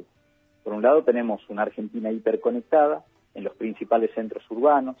desigual. Por un lado tenemos una Argentina hiperconectada en los principales centros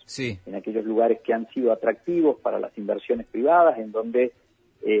urbanos, sí, en aquellos lugares que han sido atractivos para las inversiones privadas, en donde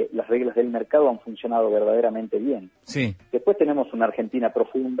las reglas del mercado han funcionado verdaderamente bien. Sí. Después tenemos una Argentina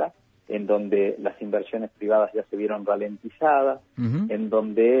profunda, en donde las inversiones privadas ya se vieron ralentizadas, en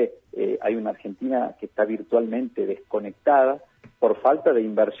donde hay una Argentina que está virtualmente desconectada por falta de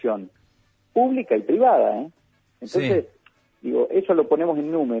inversión pública y privada, Entonces, eso lo ponemos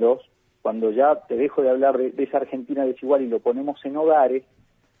en números. Cuando ya te dejo de hablar de esa Argentina desigual y lo ponemos en hogares,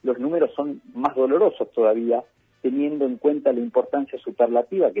 los números son más dolorosos todavía, teniendo en cuenta la importancia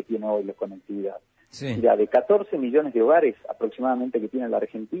superlativa que tiene hoy la conectividad. Sí. Mira, de 14 millones de hogares aproximadamente que tiene la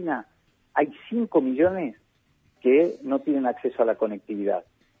Argentina, hay 5 millones que no tienen acceso a la conectividad.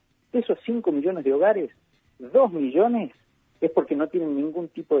 De esos 5 millones de hogares, 2 millones es porque no tienen ningún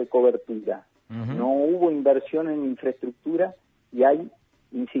tipo de cobertura. No hubo inversión en infraestructura y hay,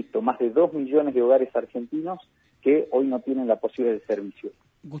 insisto, más de 2 millones de hogares argentinos que hoy no tienen la posibilidad de servicio.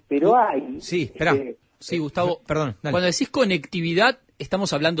 Pero hay... Sí, espera. Sí, Gustavo, perdón. Dale. Cuando decís conectividad,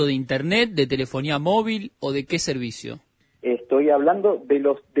 ¿estamos hablando de internet, de telefonía móvil o de qué servicio? Estoy hablando de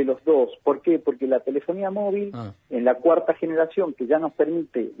los dos. ¿Por qué? Porque la telefonía móvil, en la cuarta generación, que ya nos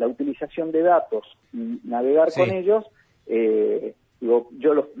permite la utilización de datos y navegar con ellos,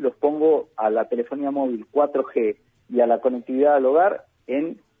 yo los pongo a la telefonía móvil 4G y a la conectividad al hogar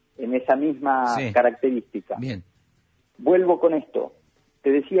en esa misma característica. Bien. Vuelvo con esto. Te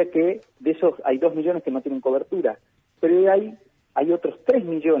decía que de esos hay 2 millones que no tienen cobertura, pero hay otros 3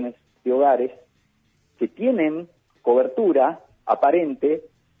 millones de hogares que tienen cobertura aparente,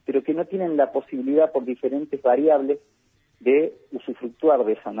 pero que no tienen la posibilidad por diferentes variables de usufructuar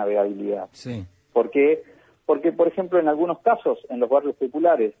de esa navegabilidad. Sí. ¿Por qué? Porque, por ejemplo, en algunos casos, en los barrios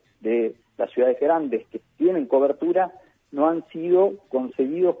populares de las ciudades grandes que tienen cobertura, no han sido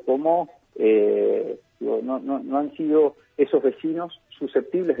concebidos como, no han sido esos vecinos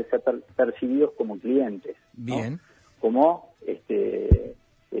susceptibles de ser percibidos como clientes. Bien. ¿No? Como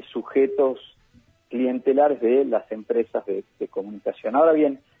sujetos clientelares de las empresas de comunicación. Ahora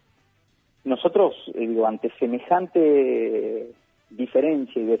bien, nosotros, ante semejante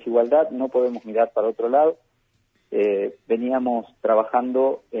diferencia y desigualdad, no podemos mirar para otro lado. Veníamos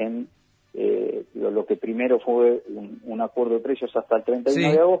trabajando en lo que primero fue un acuerdo de precios hasta el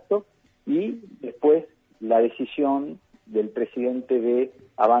 31 de agosto y después la decisión del presidente de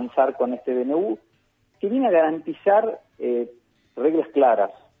avanzar con este DNU, que viene a garantizar reglas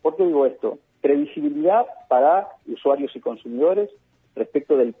claras. ¿Por qué digo esto? Previsibilidad para usuarios y consumidores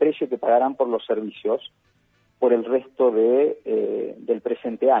respecto del precio que pagarán por los servicios por el resto del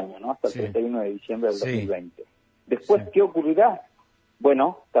presente año, ¿no? Hasta el 31 de diciembre del 2020. Después, ¿qué ocurrirá?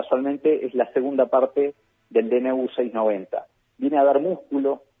 Bueno, casualmente es la segunda parte del DNU 690. Viene a dar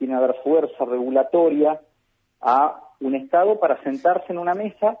músculo, viene a dar fuerza regulatoria a un Estado para sentarse en una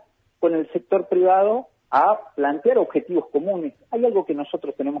mesa con el sector privado a plantear objetivos comunes. Hay algo que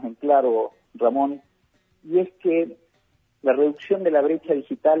nosotros tenemos en claro, Ramón, y es que la reducción de la brecha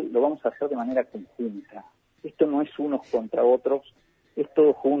digital lo vamos a hacer de manera conjunta. Esto no es unos contra otros, es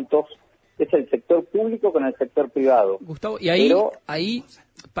todos juntos, es el sector público con el sector privado. Gustavo, y ahí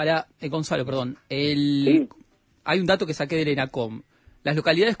para Gonzalo, perdón, hay un dato que saqué del ENACOM. Las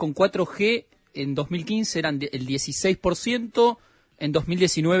localidades con 4G en 2015 eran el 16%, en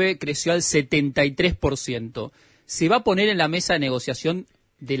 2019 creció al 73%. ¿Se va a poner en la mesa de negociación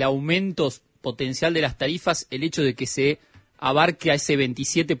del aumento potencial de las tarifas el hecho de que se abarque a ese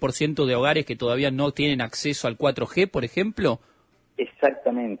 27% de hogares que todavía no tienen acceso al 4G, por ejemplo?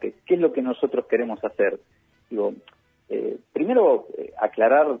 Exactamente. ¿Qué es lo que nosotros queremos hacer? Primero,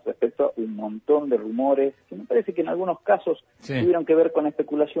 aclarar respecto a un montón de rumores que me parece que en algunos casos tuvieron que ver con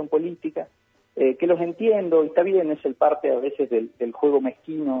especulación política, que los entiendo, y está bien, es el parte a veces del juego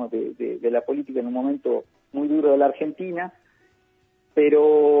mezquino de la política en un momento muy duro de la Argentina,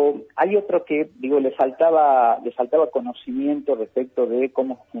 pero hay otro que, le faltaba conocimiento respecto de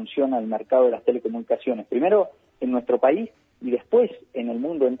cómo funciona el mercado de las telecomunicaciones. Primero, en nuestro país y después en el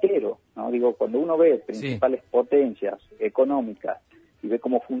mundo entero, ¿no? Digo, cuando uno ve principales potencias económicas y ve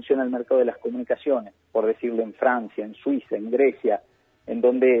cómo funciona el mercado de las comunicaciones, por decirlo, en Francia, en Suiza, en Grecia, en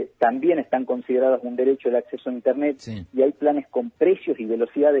donde también están consideradas un derecho el acceso a Internet, y hay planes con precios y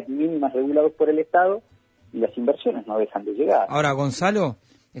velocidades mínimas regulados por el Estado, y las inversiones no dejan de llegar. Ahora, Gonzalo,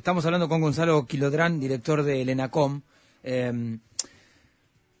 estamos hablando con Gonzalo Quilodrán, director del ENACOM.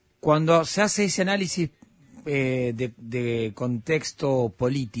 Cuando se hace ese análisis de contexto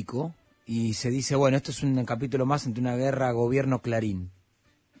político y se dice, bueno, esto es un capítulo más entre una guerra gobierno-Clarín,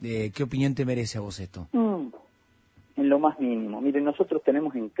 ¿qué opinión te merece a vos esto? En lo más mínimo. Miren, nosotros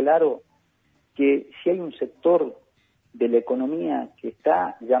tenemos en claro que si hay un sector de la economía que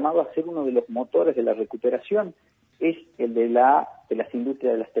está llamado a ser uno de los motores de la recuperación, es el de las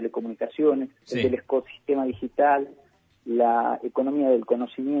industrias de las telecomunicaciones, el del ecosistema digital, la economía del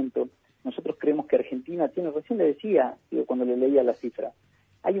conocimiento. Nosotros creemos que Argentina tiene, recién le decía, cuando le leía la cifra,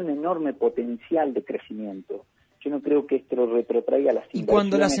 hay un enorme potencial de crecimiento. Yo no creo que esto retrotraiga las inversiones. Y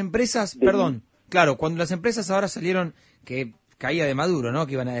cuando las empresas, cuando las empresas ahora salieron, que caía de Maduro, ¿no?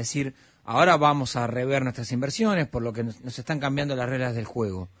 Que iban a decir, ahora vamos a rever nuestras inversiones por lo que nos están cambiando las reglas del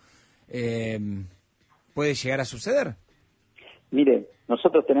juego. ¿Puede llegar a suceder? Mire,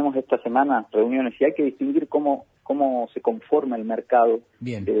 nosotros tenemos esta semana reuniones y hay que distinguir cómo se conforma el mercado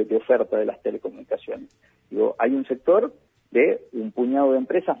de oferta de las telecomunicaciones. Digo, hay un sector de un puñado de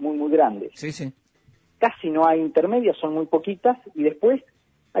empresas muy, muy grandes. Casi no hay intermedias, son muy poquitas, y después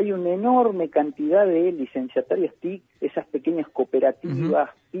hay una enorme cantidad de licenciatarias TIC, esas pequeñas cooperativas,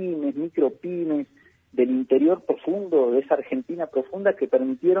 pymes, micropymes, del interior profundo, de esa Argentina profunda, que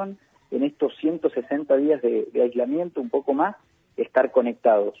permitieron en estos 160 días de aislamiento, un poco más, estar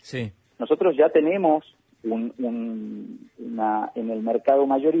conectados. Nosotros ya tenemos en el mercado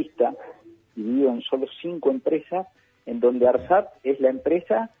mayorista, dividido en solo 5 empresas, en donde ARSAT es la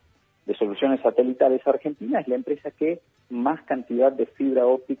empresa de soluciones satelitales argentina, es la empresa que más cantidad de fibra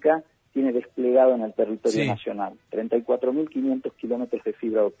óptica tiene desplegado en el territorio nacional. 34.500 kilómetros de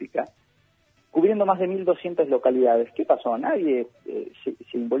fibra óptica, cubriendo más de 1.200 localidades. ¿Qué pasó? Nadie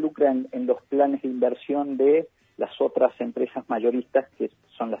se involucra en los planes de inversión de las otras empresas mayoristas que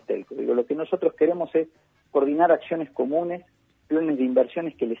son las telcos. Digo, lo que nosotros queremos es coordinar acciones comunes, planes de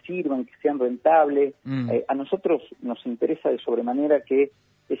inversiones que les sirvan, que sean rentables. A nosotros nos interesa de sobremanera que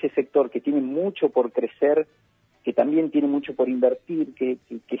ese sector que tiene mucho por crecer, que también tiene mucho por invertir,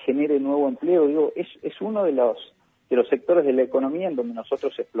 que genere nuevo empleo, digo, es uno de los sectores de la economía en donde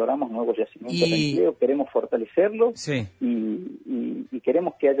nosotros exploramos nuevos yacimientos de empleo, queremos fortalecerlo y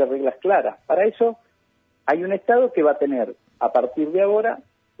queremos que haya reglas claras. Para eso hay un Estado que va a tener, a partir de ahora,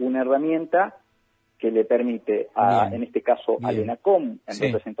 una herramienta que le permite, en este caso, al ENACOM, en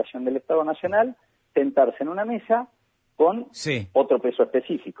representación del Estado Nacional, sentarse en una mesa con otro peso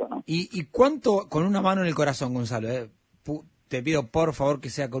específico, ¿no? ¿Y cuánto, con una mano en el corazón, Gonzalo, te pido por favor que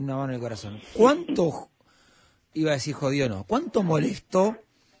sea con una mano en el corazón, cuánto, iba a decir jodido no, cuánto molestó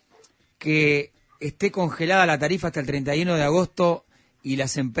que esté congelada la tarifa hasta el 31 de agosto y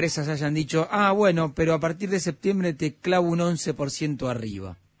las empresas hayan dicho, bueno, pero a partir de septiembre te clavo un 11%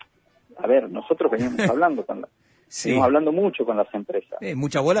 arriba? A ver, nosotros veníamos hablando venimos hablando mucho con las empresas.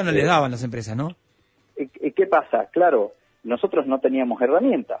 Mucha bola no les daban las empresas, ¿no? ¿Qué pasa? Claro, nosotros no teníamos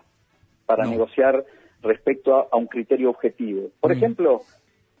herramientas para negociar respecto a un criterio objetivo. Por ejemplo,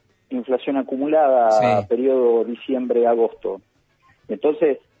 inflación acumulada, periodo diciembre-agosto.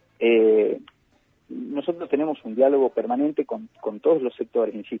 Entonces, nosotros tenemos un diálogo permanente con todos los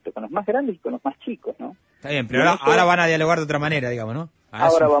sectores, insisto, con los más grandes y con los más chicos, ¿no? Está bien, pero ahora van a dialogar de otra manera, digamos, ¿no?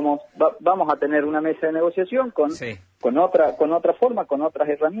 Ahora vamos a tener una mesa de negociación con otra forma, con otras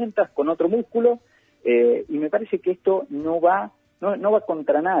herramientas, con otro músculo, y me parece que esto no va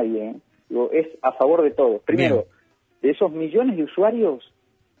contra nadie, Digo, es a favor de todos. Primero, de esos millones de usuarios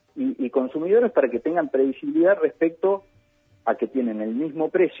y consumidores, para que tengan previsibilidad respecto a que tienen el mismo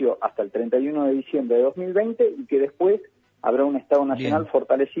precio hasta el 31 de diciembre de 2020 y que después habrá un Estado Nacional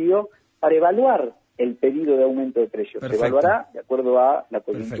fortalecido para evaluar el pedido de aumento de precios. Se evaluará de acuerdo a la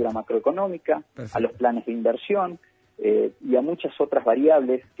coyuntura macroeconómica, a los planes de inversión y a muchas otras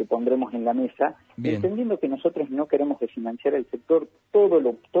variables que pondremos en la mesa, entendiendo que nosotros no queremos desfinanciar el sector, todo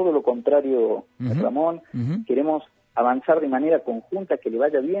lo contrario, Ramón, queremos avanzar de manera conjunta, que le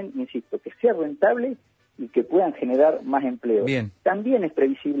vaya bien, insisto, que sea rentable y que puedan generar más empleo. También es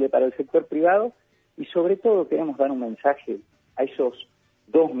previsible para el sector privado y sobre todo queremos dar un mensaje a esos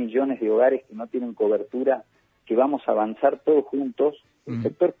 2 millones de hogares que no tienen cobertura, que vamos a avanzar todos juntos, el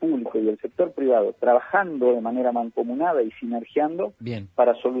sector público y el sector privado, trabajando de manera mancomunada y sinergiando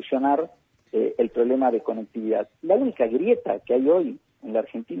para solucionar el problema de conectividad. La única grieta que hay hoy en la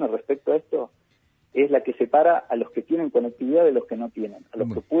Argentina respecto a esto es la que separa a los que tienen conectividad de los que no tienen, a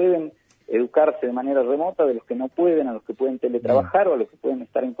los que pueden educarse de manera remota, de los que no pueden, a los que pueden teletrabajar o a los que pueden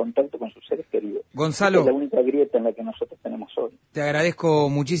estar en contacto con sus seres queridos. Gonzalo, esa es la única grieta en la que nosotros tenemos hoy. Te agradezco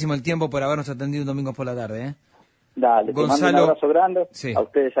muchísimo el tiempo por habernos atendido un domingo por la tarde. Dale, Gonzalo, te mando un abrazo grande a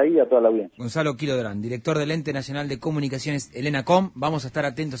ustedes ahí y a toda la audiencia. Gonzalo Quilodrán, director del Ente Nacional de Comunicaciones ElenaCom. Vamos a estar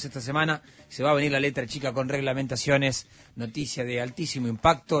atentos esta semana. Se va a venir la letra chica con reglamentaciones. Noticia de altísimo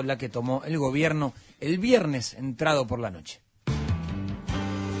impacto, la que tomó el gobierno el viernes entrado por la noche.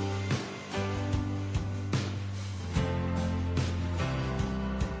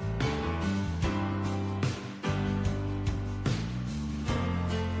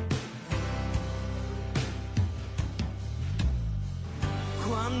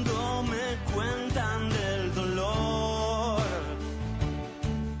 Cuando me cuentan del dolor,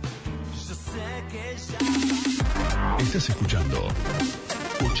 yo sé que ya... Estás escuchando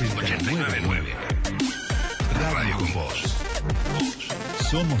 899 Radio con Vos.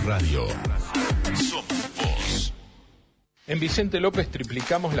 Somos radio. Somos vos. En Vicente López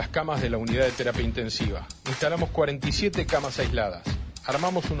triplicamos las camas de la unidad de terapia intensiva. Instalamos 47 camas aisladas.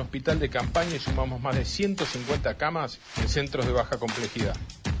 Armamos un hospital de campaña y sumamos más de 150 camas en centros de baja complejidad.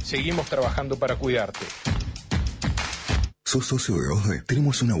 Seguimos trabajando para cuidarte. ¿Sos socio de OSDE?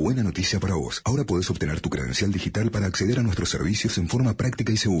 Tenemos una buena noticia para vos. Ahora podés obtener tu credencial digital para acceder a nuestros servicios en forma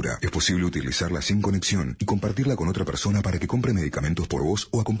práctica y segura. Es posible utilizarla sin conexión y compartirla con otra persona para que compre medicamentos por vos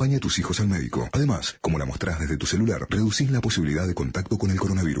o acompañe a tus hijos al médico. Además, como la mostrás desde tu celular, reducís la posibilidad de contacto con el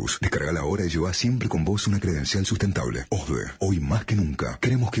coronavirus. Descargala ahora y llevá siempre con vos una credencial sustentable. OSDE, hoy más que nunca,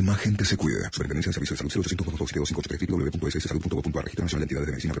 queremos que más gente se cuide. Superintendencia de Servicios de Salud 0800-227-2583 www.sssalud.gov.ar. Registro Nacional de Entidades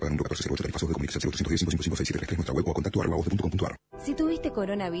de Medicina Preparado 1408 Pasos de Comunicación 0810-555673 nuestra web o a contacto@voz.com.ar. Si tuviste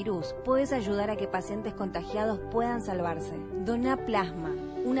coronavirus, puedes ayudar a que pacientes contagiados puedan salvarse. Dona plasma,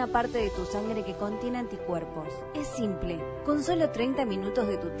 una parte de tu sangre que contiene anticuerpos. Es simple, con solo 30 minutos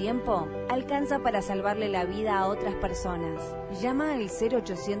de tu tiempo, alcanza para salvarle la vida a otras personas. Llama al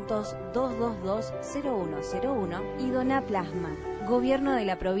 0800-222-0101 y dona plasma. Gobierno de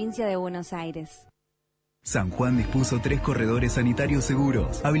la Provincia de Buenos Aires. San Juan dispuso 3 corredores sanitarios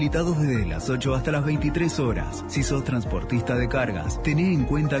seguros, habilitados desde las 8 hasta las 23 horas. Si sos transportista de cargas, tené en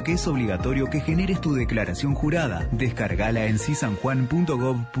cuenta que es obligatorio que generes tu declaración jurada. Descargala en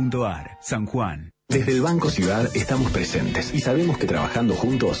sisanjuan.gov.ar. San Juan. Desde el Banco Ciudad estamos presentes y sabemos que trabajando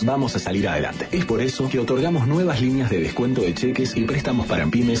juntos vamos a salir adelante. Es por eso que otorgamos nuevas líneas de descuento de cheques y préstamos para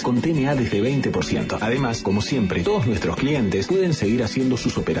pymes con TNA desde 20%. Además, como siempre, todos nuestros clientes pueden seguir haciendo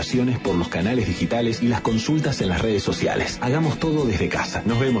sus operaciones por los canales digitales y las consultas en las redes sociales. Hagamos todo desde casa.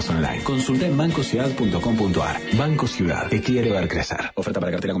 Nos vemos online. Consulta en bancociudad.com.ar. Banco Ciudad, te quiere ver crecer. Oferta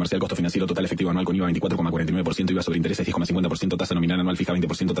para cartera comercial, costo financiero total efectivo anual con IVA 24,49%, IVA sobre intereses 10,50%, tasa nominal anual fija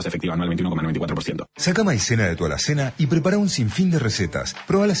 20%, tasa efectiva anual 21,94%. Saca maicena de tu alacena y prepara un sinfín de recetas.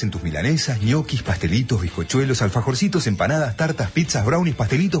 Próbalas en tus milanesas, ñoquis, pastelitos, bizcochuelos, alfajorcitos, empanadas, tartas, pizzas, brownies,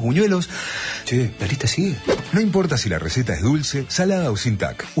 pastelitos, buñuelos. Che, ¿la lista sigue? No importa si la receta es dulce, salada o sin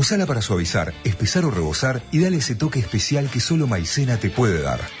tac. Usala para suavizar, espesar o rebozar y dale ese toque especial que solo maicena te puede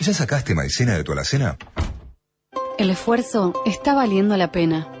dar. ¿Ya sacaste maicena de tu alacena? El esfuerzo está valiendo la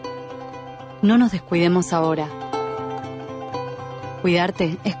pena. No nos descuidemos ahora.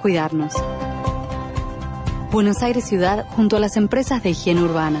 Cuidarte es cuidarnos. Buenos Aires Ciudad junto a las empresas de higiene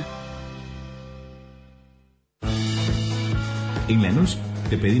urbana. En Lanús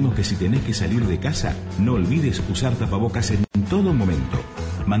te pedimos que si tenés que salir de casa, no olvides usar tapabocas en todo momento.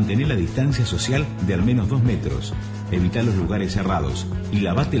 Mantén la distancia social de al menos 2 metros. Evita los lugares cerrados y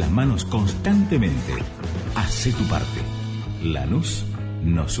lavate las manos constantemente. Hacé tu parte. Lanús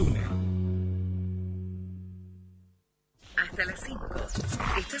nos une. Hasta las 5.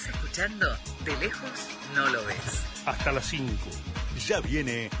 Estás escuchando De Lejos No Lo Ves. Hasta las 5. Ya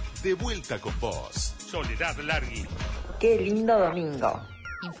viene De Vuelta con Vos. Soledad Largui. Qué lindo domingo.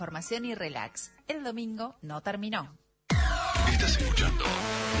 Información y relax. El domingo no terminó. Estás escuchando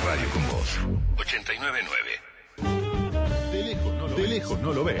Radio con Vos. 899. De lejos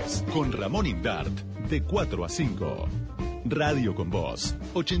no lo ves. Con Ramón Indart. De 4 a 5. Radio con Vos.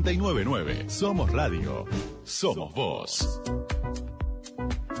 899. Somos radio. Somos vos.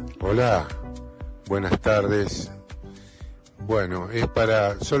 Hola. Buenas tardes. Bueno, es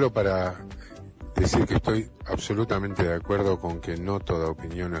solo para decir que estoy absolutamente de acuerdo con que no toda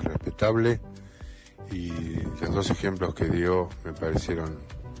opinión es respetable y los 2 ejemplos que dio me parecieron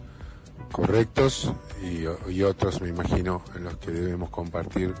correctos y otros me imagino en los que debemos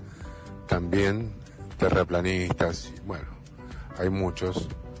compartir también, terraplanistas, bueno, hay muchos.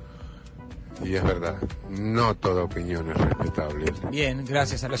 Y es verdad, no toda opinión es respetable. Bien,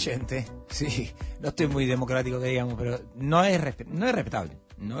 gracias al oyente. Sí, no estoy muy democrático que digamos, pero no es respetable.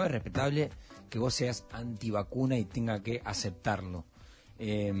 No es respetable que vos seas antivacuna y tenga que aceptarlo.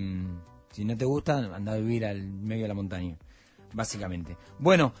 Si no te gusta, anda a vivir al medio de la montaña, básicamente.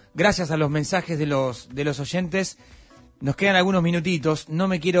 Bueno, gracias a los mensajes de los oyentes. Nos quedan algunos minutitos. No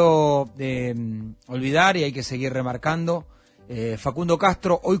me quiero olvidar y hay que seguir remarcando. Facundo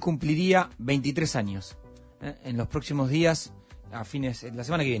Castro hoy cumpliría 23 años. En los próximos días, la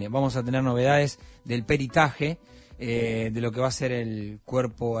semana que viene, vamos a tener novedades del peritaje de lo que va a ser el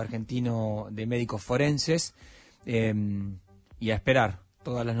Cuerpo Argentino de Médicos Forenses y a esperar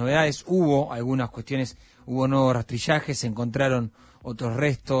todas las novedades. Hubo algunas cuestiones, hubo nuevos rastrillajes, se encontraron otros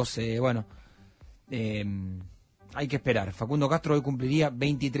restos, hay que esperar. Facundo Castro hoy cumpliría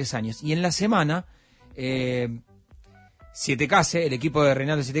 23 años. Y en la semana, Sietecase, el equipo de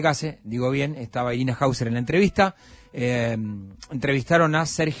Reinaldo Sietecase, digo bien, estaba Irina Hauser en la entrevista, entrevistaron a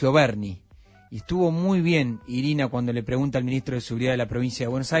Sergio Berni. Y estuvo muy bien Irina cuando le pregunta al ministro de Seguridad de la provincia de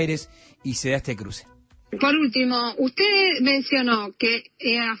Buenos Aires y se da este cruce. Por último, usted mencionó que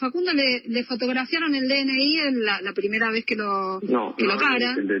a Facundo le fotografiaron el DNI la primera vez que lo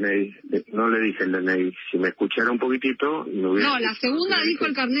para. El DNI, no le dije el DNI. Si me escuchara un poquitito, no, la segunda dijo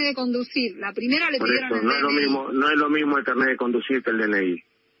el carnet de conducir. La primera le pidieron el DNI. No es lo mismo el carnet de conducir que el DNI.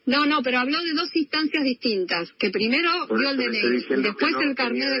 No, pero habló de dos instancias distintas. Que primero dio el DNI y después el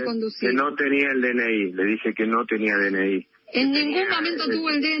carnet de conducir. Que no tenía el DNI. Le dije que no tenía DNI. ¿En ningún momento tuvo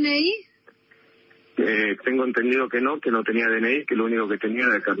el DNI? Tengo entendido que no tenía DNI, que lo único que tenía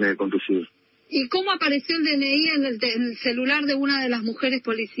era el carnet de conducir. ¿Y cómo apareció el DNI en el celular de una de las mujeres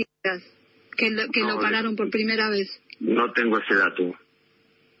policías que lo pararon por primera vez? No tengo ese dato.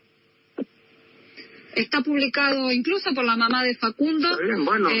 Está publicado incluso por la mamá de Facundo en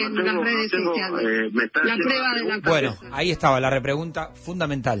las redes sociales. La prueba de la cabeza. Bueno, ahí estaba la repregunta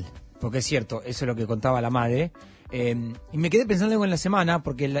fundamental, porque es cierto, eso es lo que contaba la madre. Y me quedé pensando algo en la semana,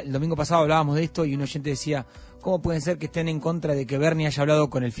 porque el domingo pasado hablábamos de esto y un oyente decía, ¿cómo pueden ser que estén en contra de que Berni haya hablado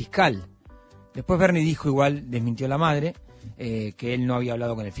con el fiscal? Después Berni dijo, igual desmintió la madre, que él no había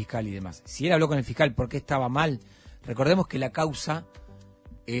hablado con el fiscal y demás. Si él habló con el fiscal, ¿por qué estaba mal? Recordemos que la causa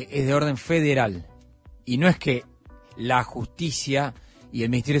es de orden federal y no es que la justicia y el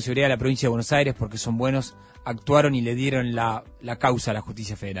Ministerio de Seguridad de la provincia de Buenos Aires, porque son buenos, actuaron y le dieron la causa a la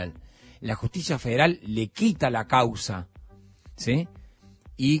justicia federal. La justicia federal le quita la causa, ¿sí?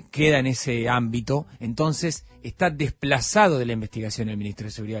 Y queda en ese ámbito, entonces está desplazado de la investigación el Ministerio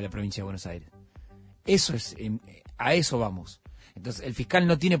de Seguridad de la provincia de Buenos Aires. Eso es, a eso vamos. Entonces el fiscal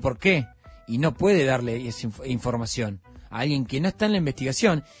no tiene por qué y no puede darle esa información a alguien que no está en la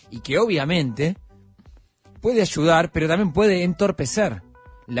investigación y que obviamente puede ayudar, pero también puede entorpecer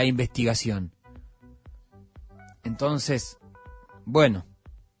la investigación. Entonces, bueno,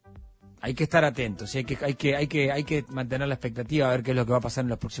 hay que estar atentos, hay que mantener la expectativa a ver qué es lo que va a pasar en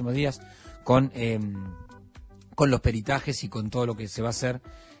los próximos días con los peritajes y con todo lo que se va a hacer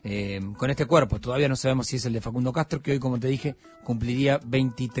con este cuerpo. Todavía no sabemos si es el de Facundo Castro, que hoy, como te dije, cumpliría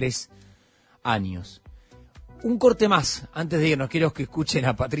 23 años. Un corte más, antes de irnos, quiero que escuchen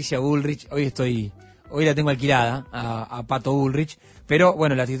a Patricia Bullrich. Hoy la tengo alquilada, a Pato Bullrich, pero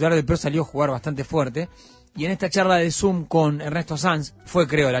bueno, la titular del PRO salió a jugar bastante fuerte. Y en esta charla de Zoom con Ernesto Sanz, fue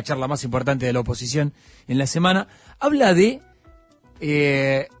creo la charla más importante de la oposición en la semana, habla de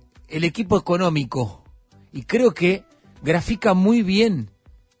el equipo económico y creo que grafica muy bien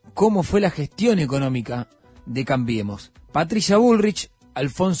cómo fue la gestión económica de Cambiemos. Patricia Bullrich,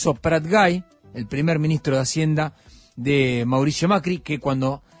 Alfonso Pratgay, el primer ministro de Hacienda de Mauricio Macri, que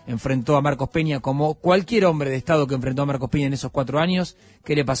cuando enfrentó a Marcos Peña, como cualquier hombre de Estado que enfrentó a Marcos Peña en esos 4 años,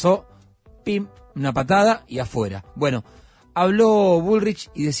 ¿qué le pasó? Pim, una patada y afuera. Bueno, habló Bullrich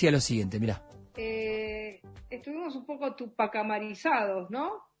y decía lo siguiente, mirá. Estuvimos un poco tupacamarizados,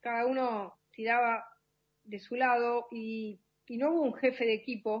 ¿no? Cada uno tiraba de su lado y no hubo un jefe de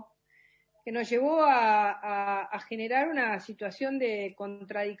equipo que nos llevó a generar una situación de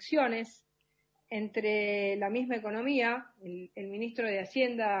contradicciones entre la misma economía. El ministro de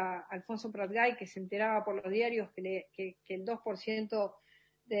Hacienda, Alfonso Pratgay, que se enteraba por los diarios que el 2%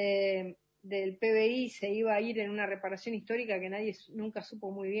 del PBI se iba a ir en una reparación histórica que nadie nunca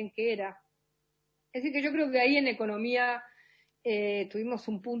supo muy bien qué era. Es decir, que yo creo que ahí en economía tuvimos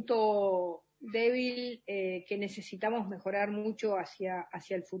un punto débil que necesitamos mejorar mucho hacia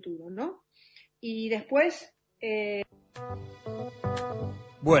el futuro, ¿no? Y después...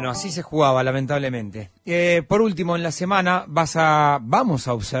 Bueno, así se jugaba, lamentablemente. Por último, en la semana vamos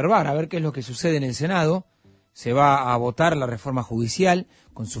a observar, a ver qué es lo que sucede en el Senado. se va a votar la reforma judicial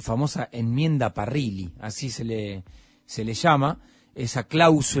con su famosa enmienda Parrilli, así se le llama, esa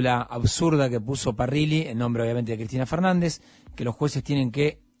cláusula absurda que puso Parrilli, en nombre obviamente de Cristina Fernández, que los jueces tienen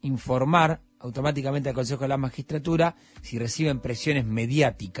que informar automáticamente al Consejo de la Magistratura si reciben presiones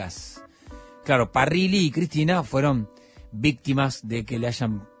mediáticas. Claro, Parrilli y Cristina fueron víctimas de que le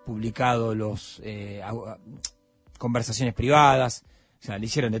hayan publicado los conversaciones privadas, o sea, le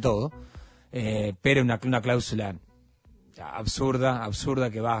hicieron de todo, pero una cláusula absurda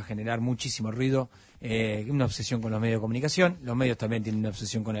que va a generar muchísimo ruido, una obsesión con los medios de comunicación. Los medios también tienen una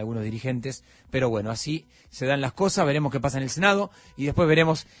obsesión con algunos dirigentes, pero bueno, así se dan las cosas. Veremos qué pasa en el Senado y después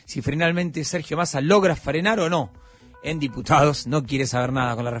veremos si finalmente Sergio Massa logra frenar o no en diputados. No quiere saber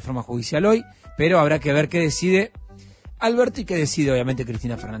nada con la reforma judicial hoy, pero habrá que ver qué decide Alberto y qué decide obviamente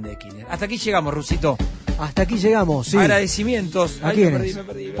Cristina Fernández de Kirchner. Hasta aquí llegamos, Rusito. Hasta aquí llegamos, sí. Agradecimientos. ¿A quiénes? Me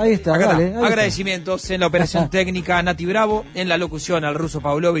perdí. Ahí está, dale. Agradecimientos en la operación técnica a Nati Bravo, en la locución al ruso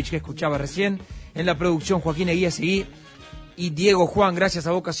Pavlovich que escuchaba recién, en la producción Joaquín Eguía Seguí y Diego Juan, gracias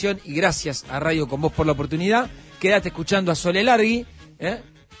a Vocación y gracias a Radio Con Vos por la oportunidad. Quédate escuchando a Sole Largui,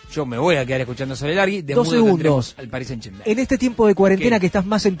 Yo me voy a quedar escuchando a Sole Largui. De 2 segundos. Al Paris Saint-Germain. En este tiempo de cuarentena que estás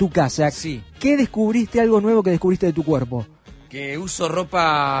más en tu casa, sí. ¿Qué descubriste, algo nuevo que descubriste de tu cuerpo? Que uso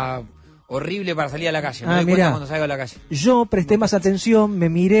ropa horrible para salir a la calle. Me doy cuenta cuando salgo a la calle. Yo presté más atención, me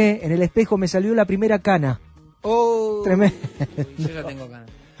miré en el espejo, me salió la primera cana. Oh, tremendo. Yo ya tengo cana.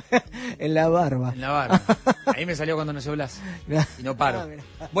 En la barba. En la barba. Ahí me salió cuando nació Blas. Y no paro.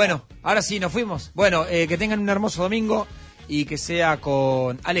 Bueno, ahora sí, nos fuimos. Bueno, que tengan un hermoso domingo y que sea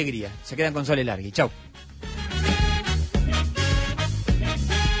con alegría. Se quedan con Sole Largui. Chau.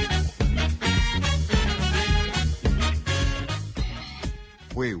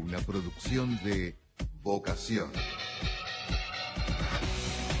 Fue una producción de Vocación.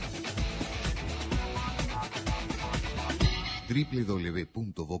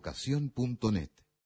 www.vocación.net